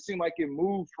weird. It seemed like it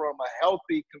moved from a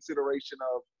healthy consideration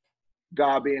of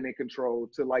God being in control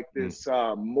to like this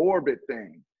morbid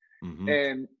thing.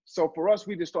 And so for us,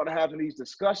 we just started having these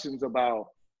discussions about,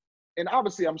 and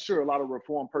obviously I'm sure a lot of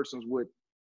Reformed persons would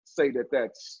say that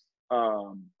that's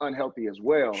unhealthy as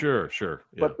well. Sure. Yeah.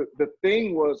 But the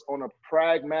thing was, on a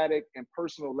pragmatic and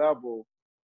personal level,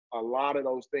 a lot of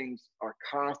those things are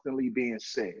constantly being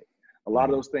said. A lot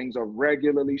of those things are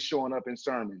regularly showing up in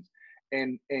sermons.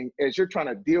 And as you're trying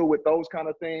to deal with those kind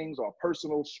of things or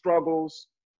personal struggles,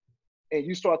 and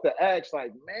you start to ask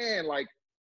like, man, like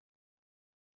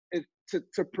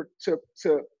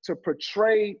to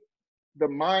portray the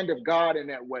mind of God in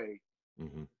that way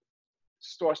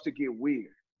starts to get weird.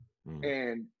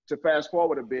 And to fast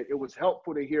forward a bit, it was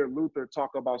helpful to hear Luther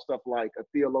talk about stuff like a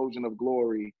theologian of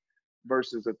glory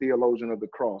versus a theologian of the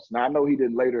cross. Now, I know he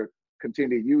didn't later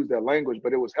continue to use that language,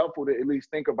 but it was helpful to at least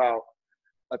think about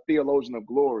a theologian of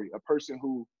glory, a person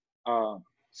who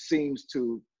seems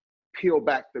to peel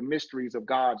back the mysteries of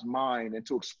God's mind and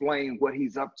to explain what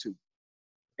he's up to.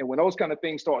 And when those kind of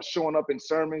things start showing up in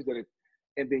sermons,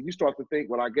 and then you start to think,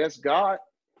 well, I guess God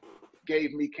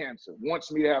gave me cancer,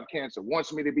 wants me to have cancer,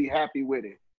 wants me to be happy with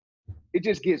it. It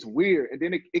just gets weird. And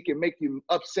then it can make you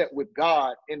upset with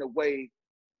God in a way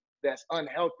that's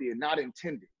unhealthy and not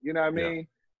intended. You know what I mean?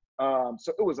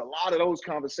 So it was a lot of those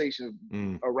conversations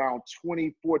around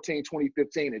 2014,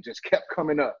 2015. It just kept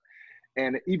coming up.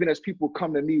 And even as people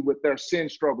come to me with their sin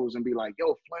struggles and be like,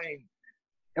 yo, Flame,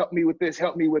 help me with this,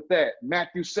 help me with that.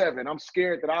 Matthew 7, I'm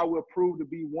scared that I will prove to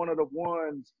be one of the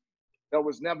ones that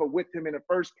was never with him in the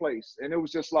first place. And it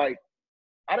was just like,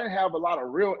 I didn't have a lot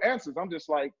of real answers. I'm just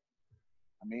like,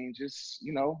 I mean, just,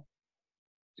 you know,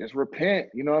 just repent,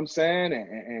 you know what I'm saying?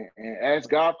 And ask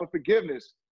God for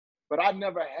forgiveness. But I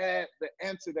never had the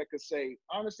answer that could say,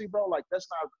 honestly, bro, like that's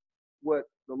what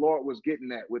the Lord was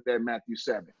getting at with that Matthew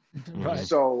 7. Right.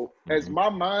 So as my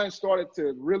mind started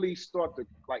to really start to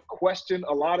like question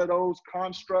a lot of those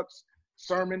constructs,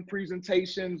 sermon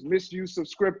presentations, misuse of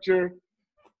scripture,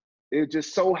 it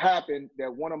just so happened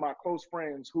that one of my close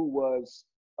friends who was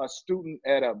a student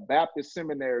at a Baptist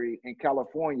seminary in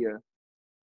California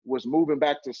was moving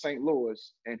back to St.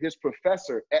 Louis, and his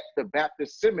professor at the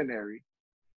Baptist seminary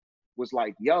was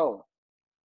like, yo,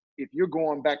 if you're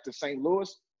going back to St.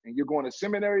 Louis and you're going to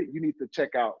seminary, you need to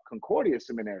check out Concordia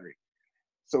Seminary.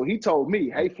 So he told me,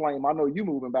 hey, Flame, I know you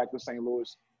moving back to St.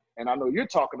 Louis, and I know you're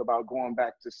talking about going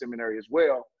back to seminary as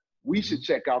well. We should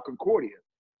check out Concordia.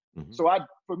 So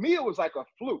for me, it was like a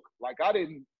fluke. Like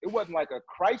it wasn't like a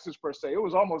crisis per se. It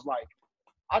was almost like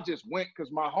I just went because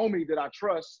my homie that I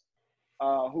trust,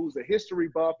 who's a history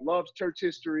buff, loves church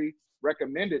history,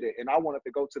 recommended it. And I wanted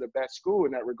to go to the best school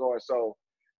in that regard. So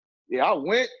yeah, I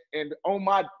went, and it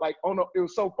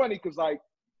was so funny because like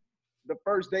the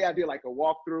first day I did like a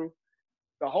walkthrough.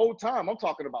 The whole time I'm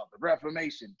talking about the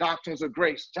Reformation, doctrines of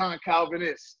grace, John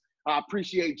Calvinist. I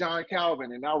appreciate John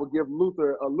Calvin, and I would give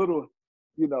Luther a little,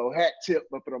 hat tip.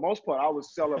 But for the most part, I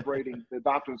was celebrating the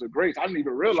doctrines of grace. I didn't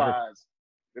even realize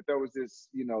that there was this,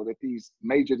 that these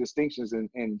major distinctions in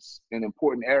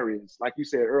important areas, like you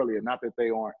said earlier. Not that they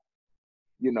aren't,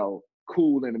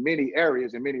 cool in many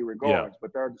areas, in many regards,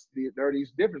 but there are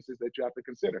these differences that you have to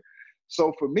consider.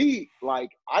 So for me, like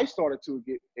I started to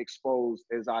get exposed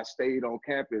as I stayed on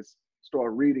campus,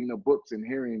 started reading the books and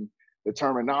hearing the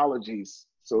terminologies.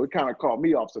 So it kind of caught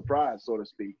me off surprise, so to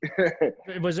speak.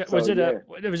 Was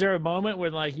there a moment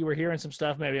when like you were hearing some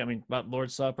stuff, maybe, about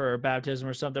Lord's Supper or baptism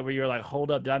or something, where you were like,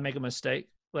 hold up, did I make a mistake?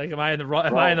 Like, am I in the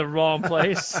wrong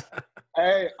place?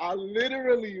 Hey, I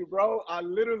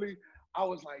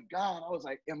was like, God,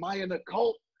 am I in a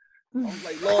cult? I was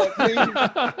like, Lord, please.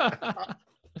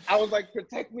 I was like,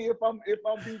 protect me if I'm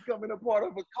becoming a part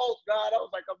of a cult, God. I was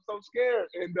like, I'm so scared.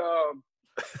 And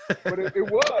but it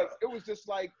was just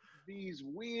like these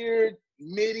weird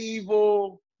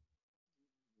medieval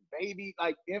baby,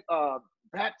 like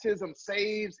baptism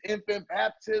saves, infant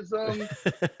baptism.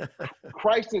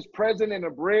 Christ is present in the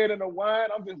bread and the wine.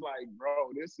 I'm just like,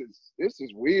 bro, this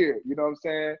is weird. You know what I'm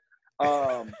saying?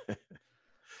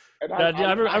 And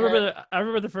I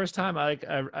remember the first time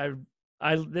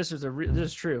this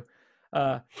is true.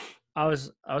 I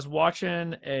was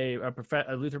watching a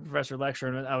Lutheran professor lecture,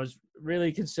 and I was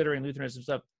really considering Lutheranism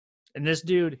stuff. And this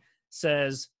dude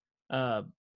says,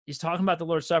 he's talking about the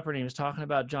Lord's Supper, and he was talking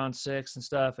about John 6 and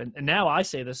stuff. And now I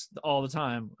say this all the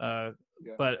time.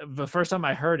 But the first time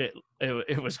I heard it,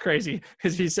 it was crazy,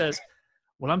 because he says,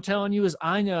 what I'm telling you is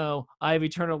I know I have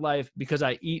eternal life because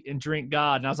I eat and drink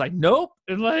God. And I was like, nope.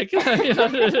 And like, exit.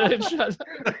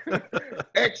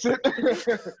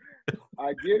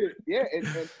 I get it. Yeah. And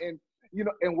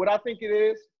and what I think it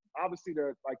is, obviously there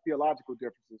are like theological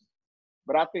differences,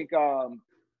 but I think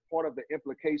part of the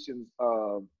implications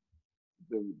of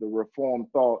the Reformed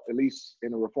thought, at least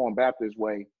in the Reformed Baptist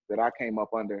way that I came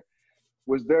up under,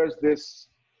 was there's this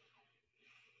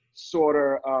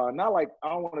sort of not like, I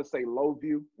don't want to say low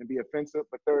view and be offensive,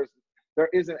 but there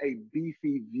isn't a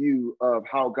beefy view of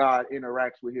how God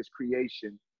interacts with his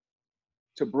creation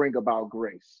to bring about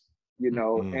grace,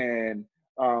 and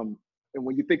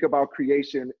when you think about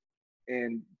creation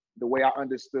and the way I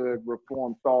understood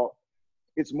Reformed thought,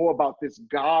 it's more about this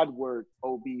Godward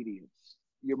obedience.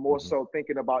 You're more so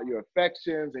thinking about your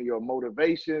affections and your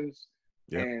motivations,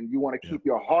 and you want to keep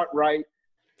your heart right.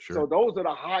 Sure. So those are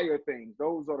the higher things.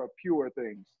 Those are the pure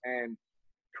things. And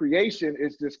creation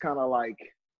is just kind of like,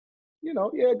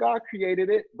 God created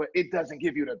it, but it doesn't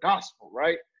give you the gospel,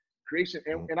 right? Creation,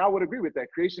 and I would agree with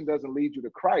that. Creation doesn't lead you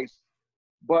to Christ,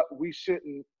 but we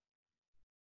shouldn't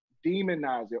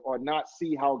demonize it or not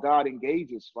see how God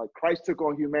engages. Like Christ took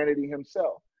on humanity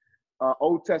himself.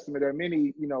 Old Testament, there are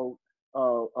many,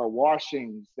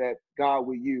 washings that God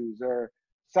will use, or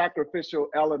sacrificial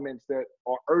elements that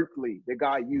are earthly that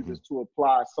God uses to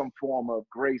apply some form of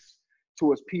grace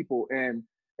to his people. And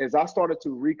as I started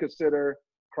to reconsider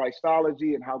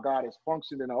Christology and how God has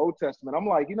functioned in the Old Testament, I'm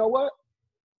like, you know what?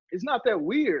 It's not that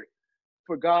weird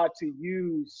for God to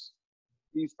use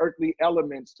these earthly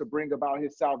elements to bring about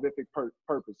his salvific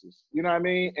purposes. You know what I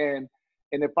mean? And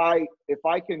if I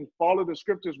can follow the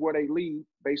scriptures where they lead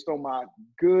based on my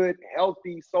good,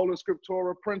 healthy, sola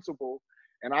scriptura principle,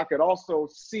 and I could also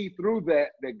see through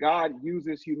that God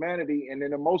uses humanity, and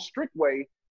in the most strict way,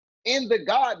 in the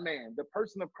God-man, the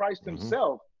person of Christ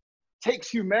himself, takes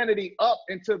humanity up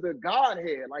into the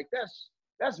Godhead. Like that's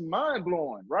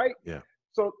mind-blowing, right? Yeah.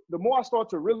 So the more I start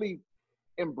to really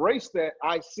embrace that,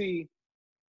 I see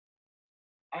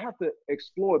I have to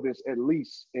explore this at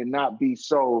least and not be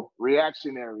so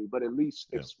reactionary, but at least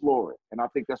explore it. And I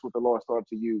think that's what the Lord started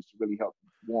to use to really help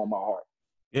warm my heart.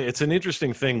 It's an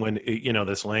interesting thing when,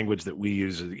 this language that we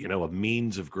use, a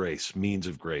means of grace,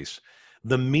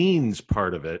 the means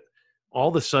part of it, all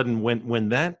of a sudden when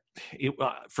that,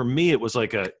 for me, it was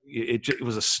like it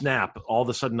was a snap. All of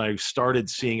a sudden I started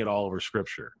seeing it all over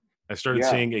Scripture. I started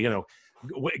seeing,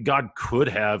 God could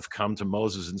have come to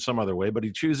Moses in some other way, but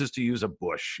he chooses to use a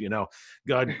bush.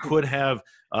 God could have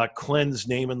cleansed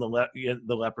Naaman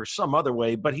the leper some other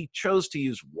way, but he chose to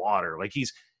use water. Like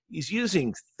he's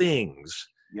using things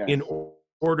in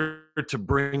order to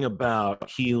bring about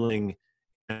healing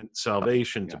and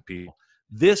salvation to people.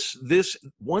 This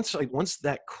once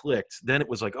that clicked, then it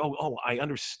was like, oh, I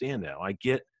understand now. I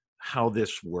get how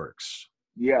this works.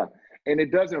 Yeah. And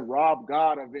it doesn't rob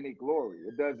God of any glory.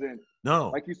 It doesn't. No,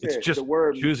 like you said, it's just the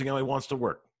word choosing how he wants to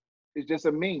work. It's just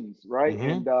a means, right?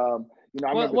 Mm-hmm. And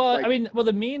I remember,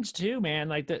 the means too, man.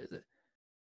 Like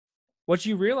what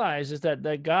you realize is that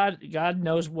God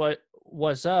knows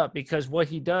what's up, because what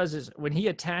he does is when he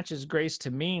attaches grace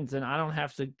to means, then I don't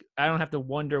have to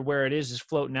wonder where it is just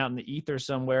floating out in the ether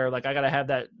somewhere. Like I got to have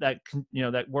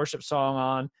that worship song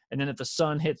on, and then if the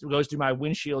sun goes through my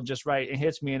windshield just right and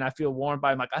hits me and I feel warmed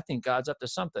by, I'm like, I think God's up to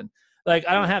something. Like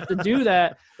I don't have to do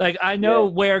that. Like I know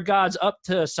where God's up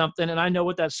to something, and I know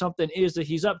what that something is that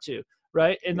he's up to,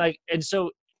 right? And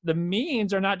so the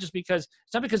means are not just because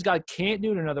it's not because God can't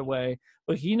do it another way,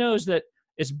 but he knows that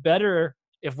it's better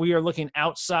if we are looking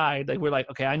outside. Like we're like,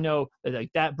 okay, I know that like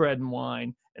that bread and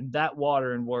wine and that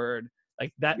water and word,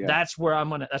 like that's where I'm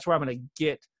gonna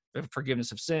get the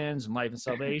forgiveness of sins and life and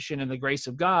salvation and the grace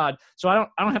of God. So I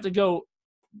don't have to go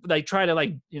like try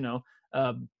to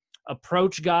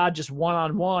approach God just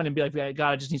one-on-one and be like,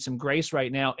 God, I just need some grace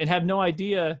right now, and have no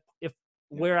idea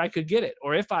where I could get it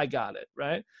or if I got it,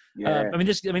 right?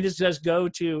 This does go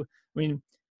to,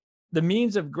 the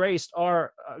means of grace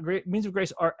are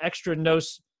extra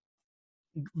nos,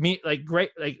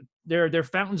 they're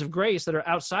fountains of grace that are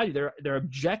outside you. They're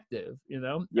objective,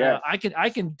 I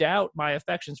can doubt my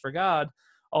affections for God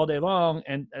all day long,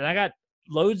 and I got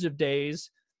loads of days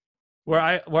where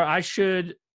I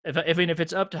should, if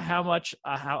it's up to how much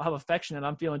how affectionate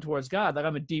I'm feeling towards God, like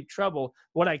I'm in deep trouble.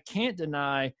 What I can't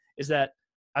deny is that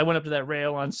I went up to that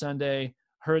rail on Sunday,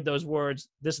 heard those words,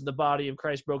 "This is the body of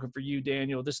Christ broken for you,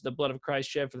 Daniel. This is the blood of Christ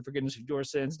shed for the forgiveness of your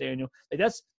sins, Daniel."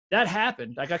 Like that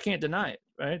happened. Like I can't deny it,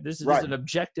 right? This is an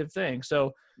objective thing.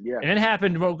 So, and it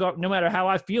happened no matter how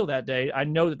I feel that day. I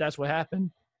know that that's what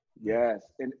happened. Yes,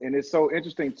 and it's so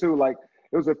interesting too. Like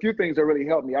there was a few things that really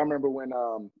helped me. I remember when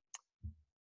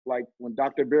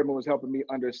Dr. Bierman was helping me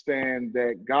understand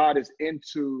that God is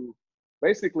into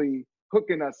basically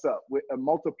hooking us up with a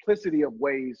multiplicity of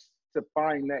ways to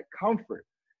find that comfort.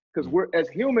 Because we're, as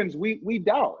humans, we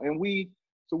doubt, and we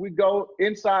go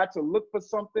inside to look for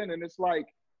something, and it's like,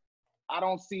 I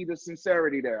don't see the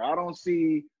sincerity there. I don't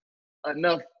see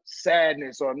enough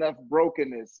sadness or enough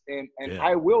brokenness, and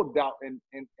I will doubt, and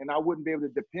I wouldn't be able to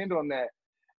depend on that.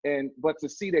 But to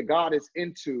see that God is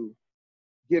into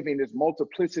giving this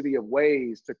multiplicity of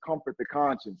ways to comfort the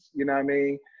conscience, you know what I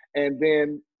mean? And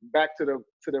then back to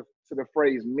the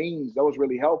phrase means, that was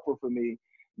really helpful for me,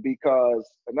 because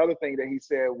another thing that he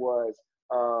said was,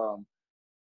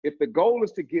 if the goal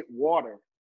is to get water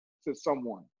to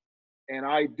someone, and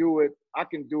I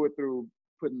can do it through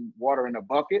putting water in a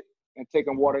bucket and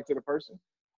taking water to the person.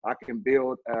 I can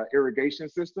build an irrigation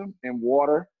system and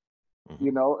water,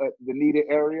 the needed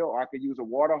area, or I could use a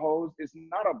water hose. It's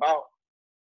not about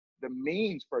the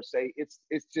means per se. It's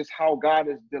just how God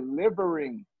is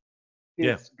delivering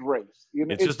his grace.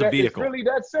 It's just a vehicle. It's really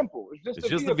that simple. It's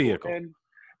just a vehicle. And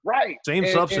same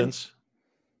substance.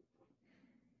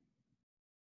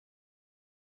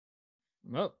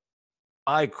 Well,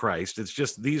 by Christ. It's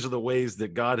just, these are the ways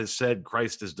that God has said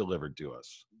Christ is delivered to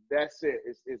us. That's it.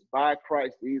 It's by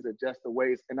Christ. These are just the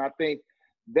ways. And I think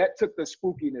that took the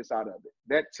spookiness out of it.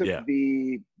 That took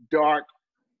the dark,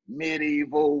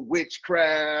 medieval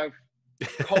witchcraft,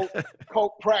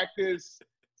 cult practice,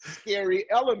 scary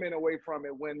element away from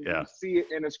it when you see it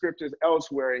in the scriptures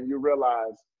elsewhere, and you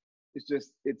realize it's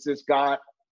just God.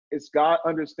 It's God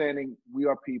understanding we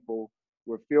are people.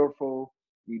 We're fearful.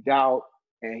 We doubt.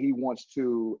 And he wants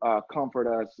to comfort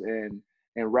us and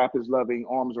wrap his loving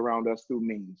arms around us through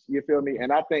means. You feel me?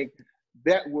 And I think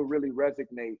that will really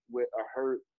resonate with a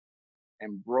hurt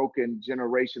and broken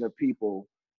generation of people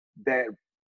that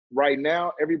right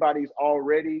now, everybody's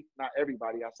already, not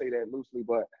everybody, I say that loosely,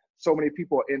 but so many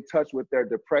people are in touch with their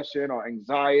depression or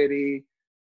anxiety.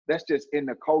 That's just in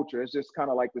the culture. It's just kind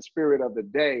of like the spirit of the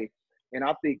day. And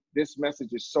I think this message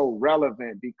is so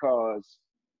relevant because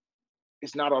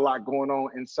it's not a lot going on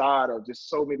inside of just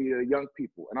so many of the young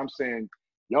people. And I'm saying,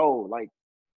 yo, like,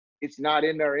 it's not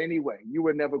in there anyway. You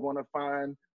were never going to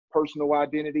find personal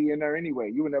identity in there anyway.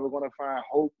 You were never going to find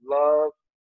hope, love,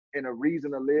 and a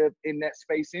reason to live in that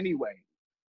space anyway.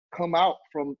 Come out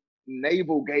from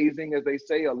navel gazing, as they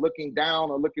say, or looking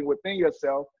down or looking within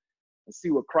yourself and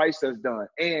see what Christ has done.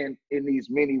 And in these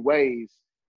many ways,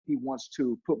 he wants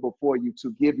to put before you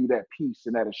to give you that peace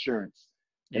and that assurance.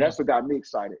 And that's what got me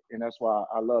excited. And that's why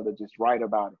I love to just write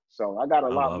about it. So I got a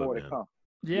lot more to come.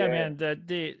 Yeah, man.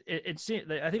 It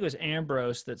seemed, I think it was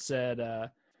Ambrose that said,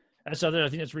 that's something I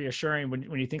think that's reassuring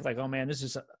when you think like, oh man, this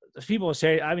is, people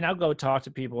say, I mean, I'll go talk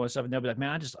to people and stuff and they'll be like,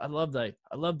 man, I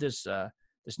love this,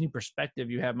 this new perspective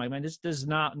you have. I'm like, man, this is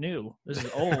not new. This is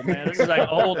old, man. This is like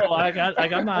old.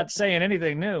 I'm not saying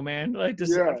anything new, man. Like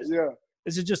this,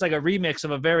 this is just like a remix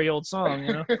of a very old song,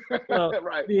 you know? So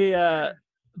right.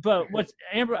 But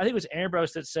I think it was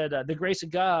Ambrose that said, the grace of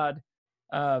God,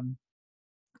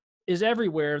 is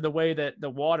everywhere the way that the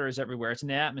water is everywhere. It's in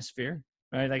the atmosphere,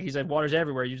 right? Like he said, water's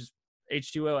everywhere. You just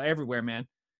H2O everywhere, man.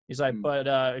 He's like, but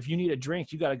if you need a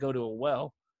drink, you got to go to a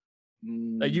well.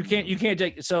 Like you can't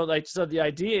take, so the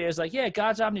idea is like, yeah,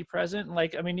 God's omnipresent. And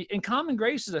like, I mean, and common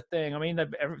grace is a thing. I mean, the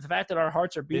fact that our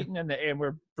hearts are beating and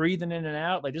we're breathing in and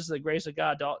out, like this is the grace of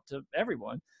God to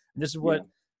everyone. And this is what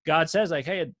God says, like,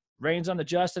 hey, it rains on the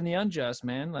just and the unjust,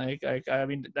 man. Like I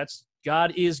mean,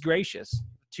 God is gracious,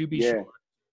 to be sure.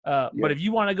 But if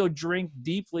you want to go drink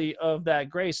deeply of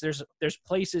that grace, there's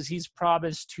places he's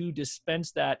promised to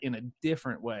dispense that in a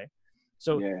different way.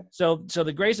 So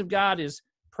the grace of God is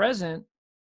present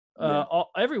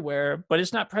everywhere, but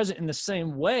it's not present in the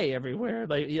same way everywhere.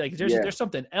 Like there's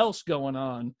something else going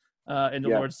on in the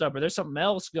Lord's Supper. There's something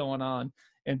else going on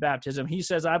in baptism. He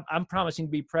says, I'm promising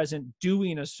to be present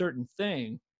doing a certain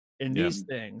thing in these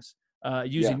things,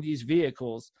 using these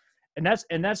vehicles. And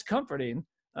that's comforting.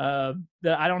 That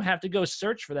I don't have to go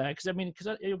search for that. Cause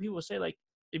people say like,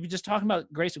 if you're just talking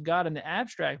about grace of God in the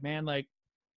abstract, man, like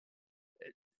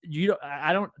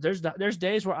there's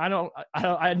days where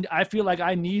I feel like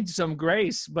I need some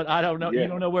grace, but I don't know, you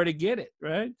don't know where to get it.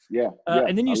 Right.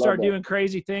 And then you start doing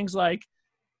crazy things like,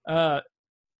 you'll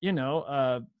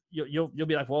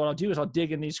be like, well, what I'll do is I'll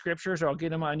dig in these scriptures or I'll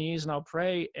get on my knees and I'll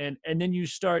pray. And then you're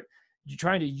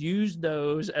trying to use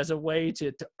those as a way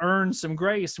to earn some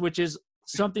grace, which is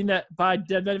something that by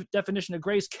definition of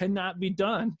grace cannot be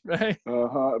done, right?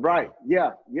 Right.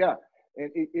 Yeah. And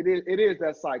it is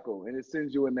that cycle, and it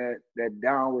sends you in that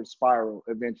downward spiral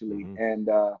eventually. And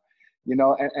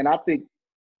and I think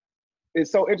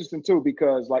it's so interesting too,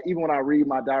 because like even when I read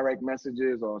my direct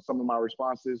messages or some of my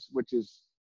responses, which has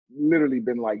literally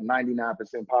been like 99%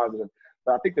 positive,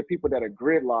 but I think the people that are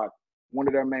gridlocked, one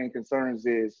of their main concerns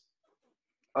is,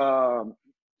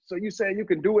 so you say you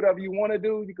can do whatever you want to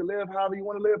do, you can live however you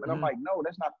want to live, and I'm like, no,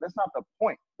 that's not the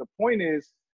point. The point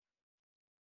is,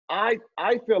 I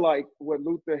feel like what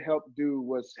Luther helped do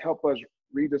was help us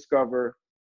rediscover,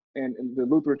 and in the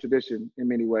Lutheran tradition in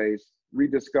many ways,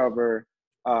 rediscover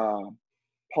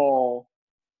Paul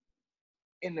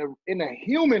in a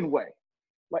human way.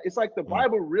 Like it's like the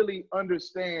Bible really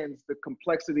understands the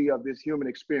complexity of this human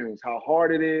experience, how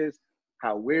hard it is,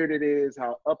 how weird it is,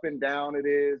 how up and down it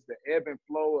is, the ebb and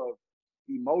flow of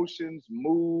emotions,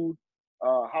 mood,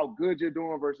 how good you're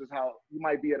doing versus how you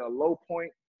might be at a low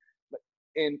point.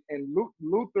 And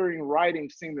Lutheran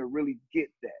writings seem to really get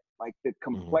that, like the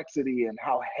complexity and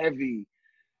how heavy,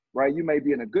 right? You may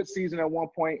be in a good season at one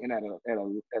point and at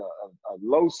a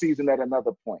low season at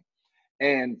another point.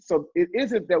 And so it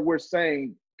isn't that we're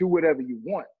saying do whatever you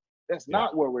want. That's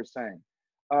not what we're saying.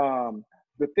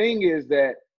 The thing is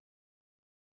that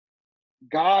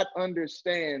God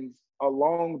understands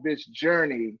along this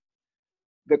journey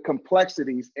the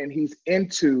complexities, and he's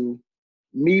into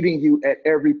meeting you at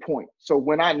every point. So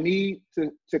when I need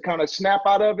to kind of snap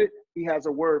out of it, he has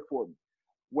a word for me.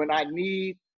 When I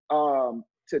need to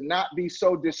not be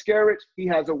so discouraged, he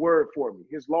has a word for me.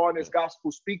 His law and his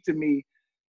gospel speak to me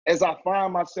as I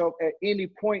find myself at any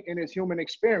point in his human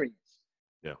experience.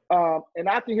 And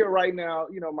I can hear right now,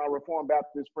 my Reformed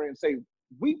Baptist friends say,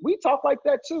 we talk like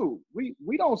that too.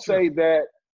 We don't say that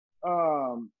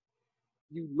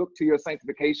you look to your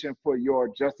sanctification for your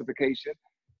justification.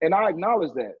 And I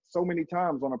acknowledge that so many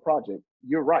times on a project.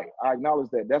 You're right. I acknowledge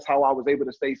that. That's how I was able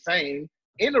to stay sane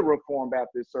in a Reformed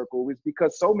Baptist circle, is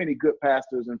because so many good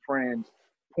pastors and friends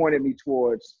pointed me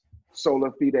towards sola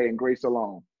fide and grace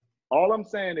alone. All I'm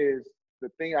saying is, the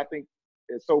thing I think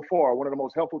is so far, one of the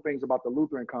most helpful things about the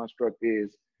Lutheran construct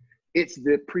is it's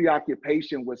the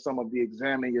preoccupation with some of the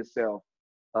examine yourself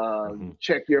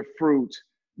check your fruit,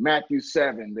 Matthew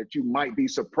 7, that you might be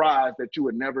surprised that you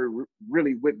were never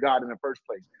really with God in the first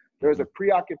place. There's a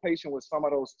preoccupation with some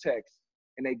of those texts,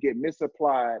 and they get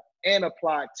misapplied and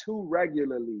applied too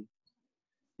regularly,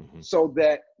 so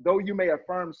that though you may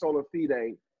affirm sola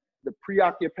fide, the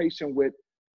preoccupation with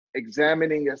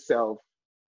examining yourself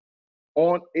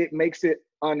it makes it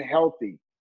unhealthy,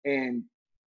 and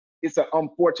it's an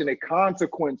unfortunate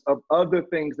consequence of other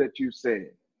things that you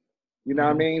said. You know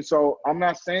what I mean? So I'm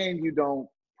not saying you don't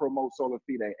promote sola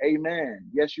fide. Amen.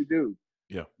 Yes, you do.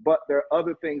 Yeah. But there are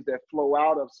other things that flow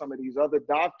out of some of these other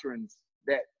doctrines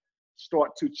that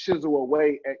start to chisel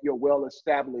away at your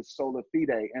well-established sola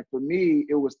fide. And for me,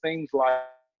 it was things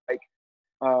like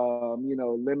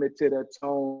limited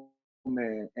atonement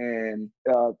and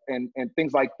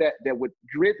things like that would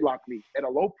gridlock me at a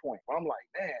low point. Where I'm like,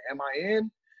 man, am I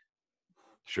in?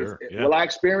 Sure. Yeah. Well, I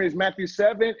experienced Matthew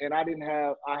 7, and I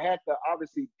had to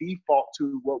obviously default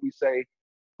to what we say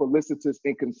felicitous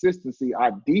inconsistency.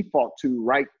 I default to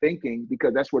right thinking,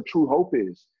 because that's what true hope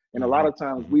is. And a lot of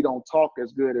times we don't talk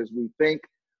as good as we think,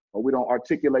 or we don't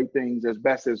articulate things as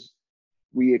best as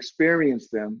we experience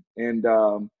them. And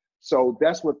so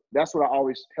that's what I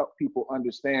always help people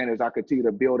understand as I continue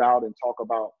to build out and talk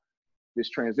about this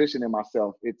transition in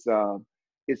myself.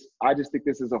 I just think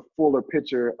this is a fuller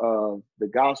picture of the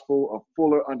gospel, a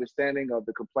fuller understanding of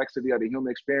the complexity of the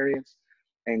human experience,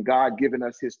 and God giving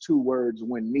us his 2 words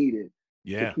when needed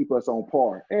to keep us on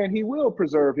par. And he will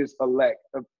preserve his elect.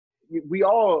 We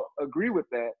all agree with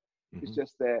that. It's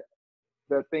just that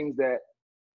there are things that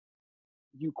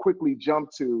you quickly jump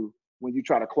to when you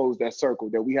try to close that circle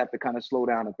that we have to kind of slow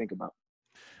down and think about.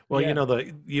 Well,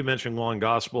 you mentioned long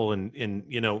gospel, and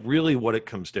really what it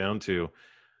comes down to,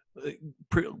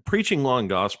 preaching long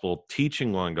gospel,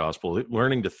 teaching long gospel,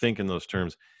 learning to think in those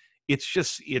terms.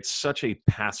 It's such a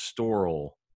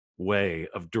pastoral way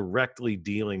of directly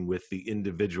dealing with the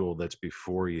individual that's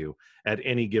before you at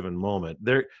any given moment.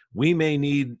 There's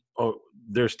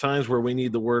times where we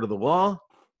need the word of the law,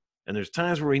 and there's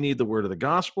times where we need the word of the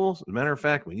gospel. As a matter of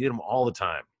fact, we need them all the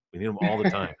time.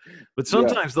 But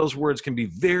sometimes those words can be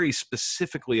very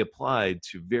specifically applied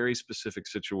to very specific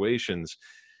situations.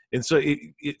 And so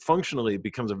it functionally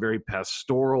becomes a very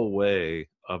pastoral way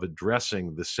of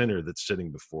addressing the sinner that's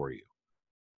sitting before you.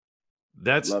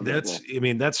 That's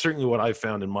certainly what I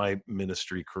found in my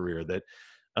ministry career. That,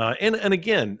 and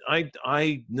again,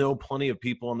 I know plenty of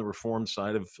people on the Reformed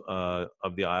side of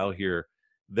the aisle here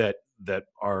that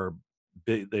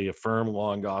they affirm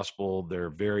long gospel. They're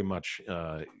very much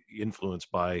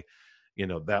influenced by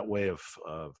that way of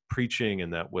preaching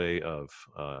and that way of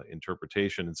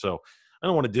interpretation. And so I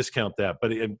don't want to discount that,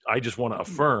 but I just want to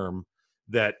affirm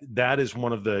that is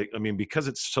one of the, because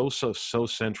it's so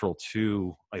central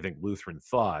to, I think, Lutheran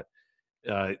thought,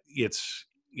 it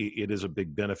is a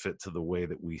big benefit to the way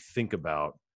that we think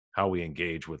about how we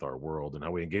engage with our world and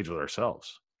how we engage with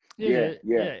ourselves. Yeah.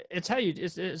 It's how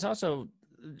it's also,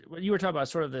 what you were talking about,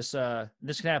 sort of this can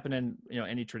happen in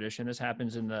any tradition. This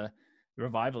happens in the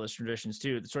revivalist traditions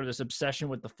too. It's sort of this obsession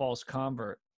with the false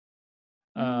convert.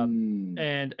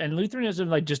 And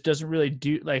Lutheranism just doesn't really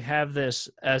have this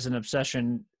as an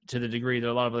obsession to the degree that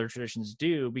a lot of other traditions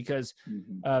do, because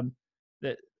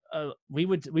we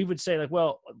would say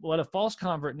well, what a false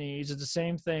convert needs is the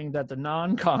same thing that the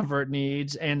non-convert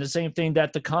needs, and the same thing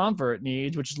that the convert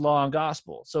needs, which is law and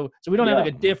gospel. So we don't have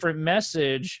a different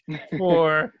message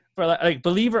for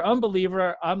believer,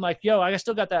 unbeliever. I'm I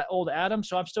still got that old Adam,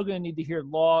 so I'm still going to need to hear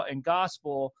law and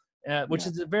gospel. Which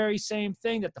is the very same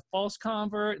thing that the false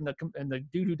convert and the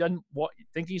dude who doesn't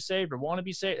think he's saved or want to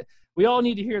be saved, we all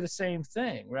need to hear the same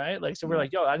thing, right? So we're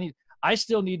I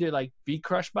still need to be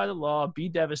crushed by the law, be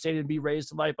devastated, and be raised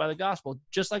to life by the gospel,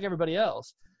 just like everybody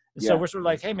else. And so we're sort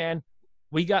of hey man,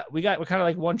 we're kind of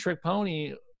like one trick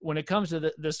pony when it comes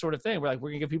to this sort of thing. We're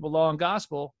gonna give people law and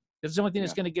gospel. It's the only thing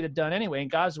that's going to get it done anyway,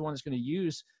 and God's the one that's going to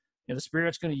use, the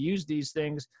Spirit's going to use these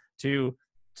things to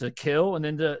kill and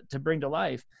then to bring to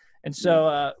life. And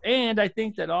so, and I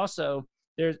think that also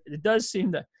it does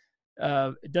seem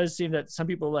that some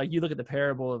people, you look at the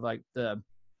parable of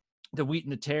the wheat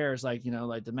and the tares,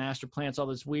 the master plants all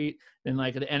this wheat, then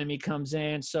the enemy comes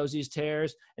in, sows these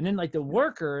tares, and then the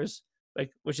workers,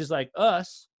 which is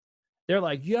us,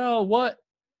 they're yo,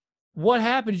 what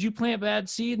happened? Did you plant bad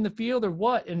seed in the field or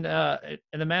what? And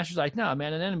the master's no,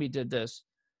 man, an enemy did this.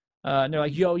 And they're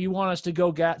yo, you want us to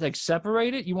go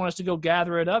separate it? You want us to go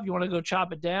gather it up? You want to go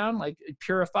chop it down,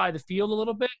 purify the field a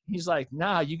little bit? He's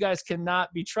nah, you guys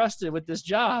cannot be trusted with this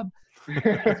job.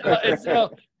 It's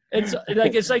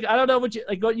I don't know what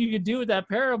you could do with that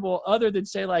parable other than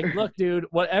say look, dude,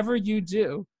 whatever you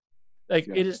do, Like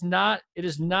it is not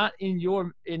in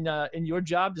your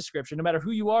job description, no matter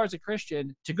who you are as a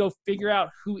Christian, to go figure out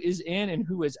who is in and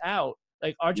who is out.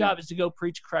 Like our job is to go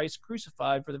preach Christ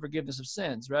crucified for the forgiveness of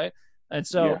sins, right? And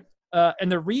so,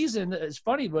 and the reason it's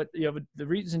funny, but the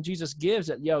reason Jesus gives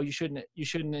that you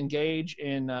shouldn't engage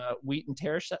in wheat and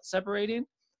tare separating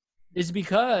is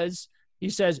because he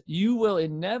says you will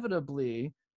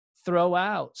inevitably throw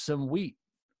out some wheat.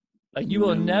 Like you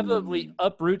will inevitably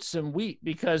uproot some wheat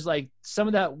because like some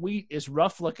of that wheat is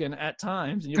rough looking at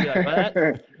times, and you'll be like,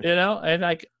 what? And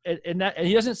like, and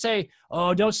he doesn't say,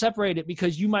 oh, don't separate it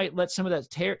because you might let some of the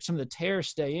tare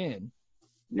stay in.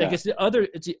 Yeah. Like it's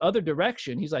the other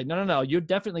direction. He's like, no, you're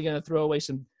definitely going to throw away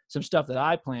some stuff that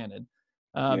I planted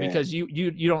because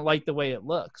you don't like the way it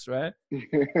looks, right?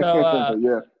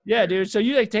 So yeah, dude. So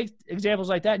you like take examples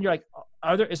like that, and you're like,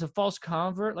 is a false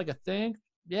convert like a thing?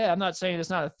 Yeah, I'm not saying it's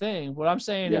not a thing. What I'm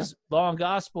saying is law and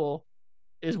gospel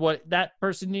is what that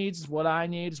person needs, is what I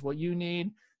need, is what you need.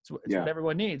 It's what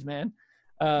everyone needs, man.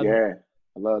 I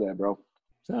love that, bro.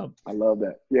 So I love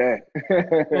that. Yeah.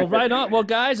 Well, right on. Well,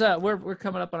 guys, we're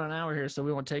coming up on an hour here, so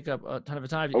we won't take up a ton of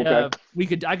time. Okay.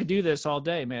 I could do this all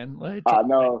day, man. I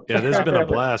know. Yeah, this has been a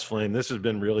blast, Flame. This has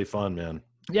been really fun, man.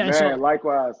 Yeah, man. So,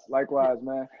 likewise,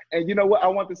 man. And you know what I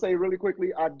want to say really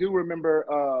quickly? I do remember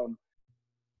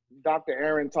Dr.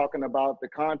 Aaron talking about the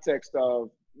context of,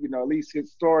 at least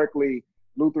historically,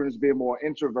 Lutherans being more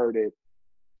introverted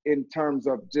in terms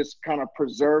of just kind of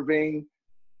preserving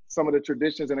some of the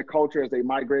traditions and the culture as they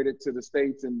migrated to the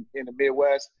States and in the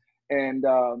Midwest. And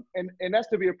that's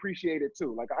to be appreciated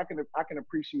too. Like I can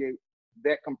appreciate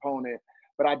that component,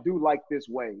 but I do like this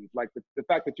wave. Like the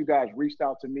fact that you guys reached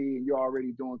out to me and you're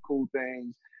already doing cool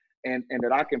things and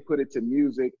that I can put it to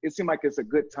music. It seemed like it's a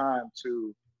good time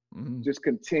to just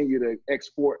continue to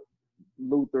export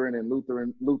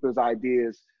Luther's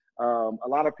ideas. A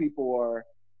lot of people are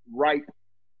ripe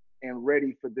and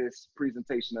ready for this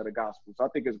presentation of the gospel. So I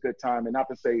think it's a good time, and not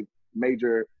to say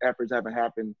major efforts haven't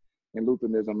happened in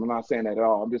Lutheranism. I'm not saying that at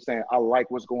all. I'm just saying I like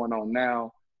what's going on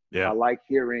now. Yeah. I like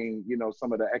hearing,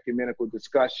 some of the ecumenical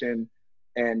discussion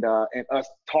and us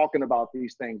talking about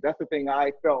these things. That's the thing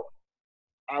I felt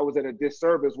I was at a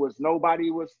disservice was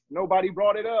nobody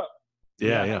brought it up.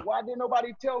 Yeah. Why didn't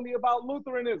nobody tell me about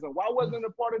Lutheranism? Why wasn't it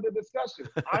a part of the discussion?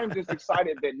 I'm just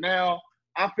excited that now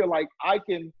I feel like I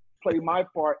can play my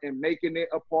part in making it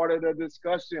a part of the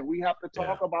discussion. We have to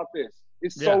talk about this.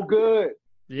 It's so good.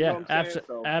 Yeah,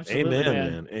 absolutely. Amen,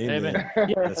 man. Amen.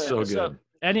 That's so good. So,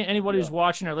 anybody who's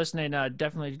watching or listening,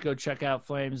 definitely go check out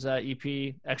Flame's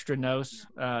EP, Extra Nos.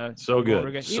 So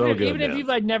good. Even if you've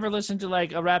like never listened to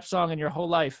like a rap song in your whole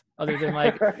life, other than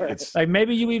like, like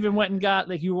maybe you even went and got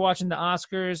like you were watching the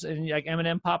Oscars and like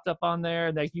Eminem popped up on there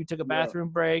and like you took a bathroom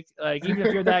break. Like even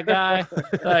if you're that guy,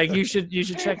 like you should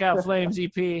check out Flame's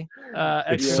EP.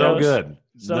 It's so good.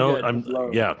 I'm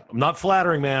not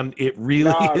flattering, man. It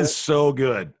really is so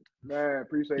good. Man,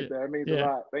 appreciate that. It means a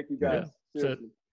lot. Thank you guys. Seriously.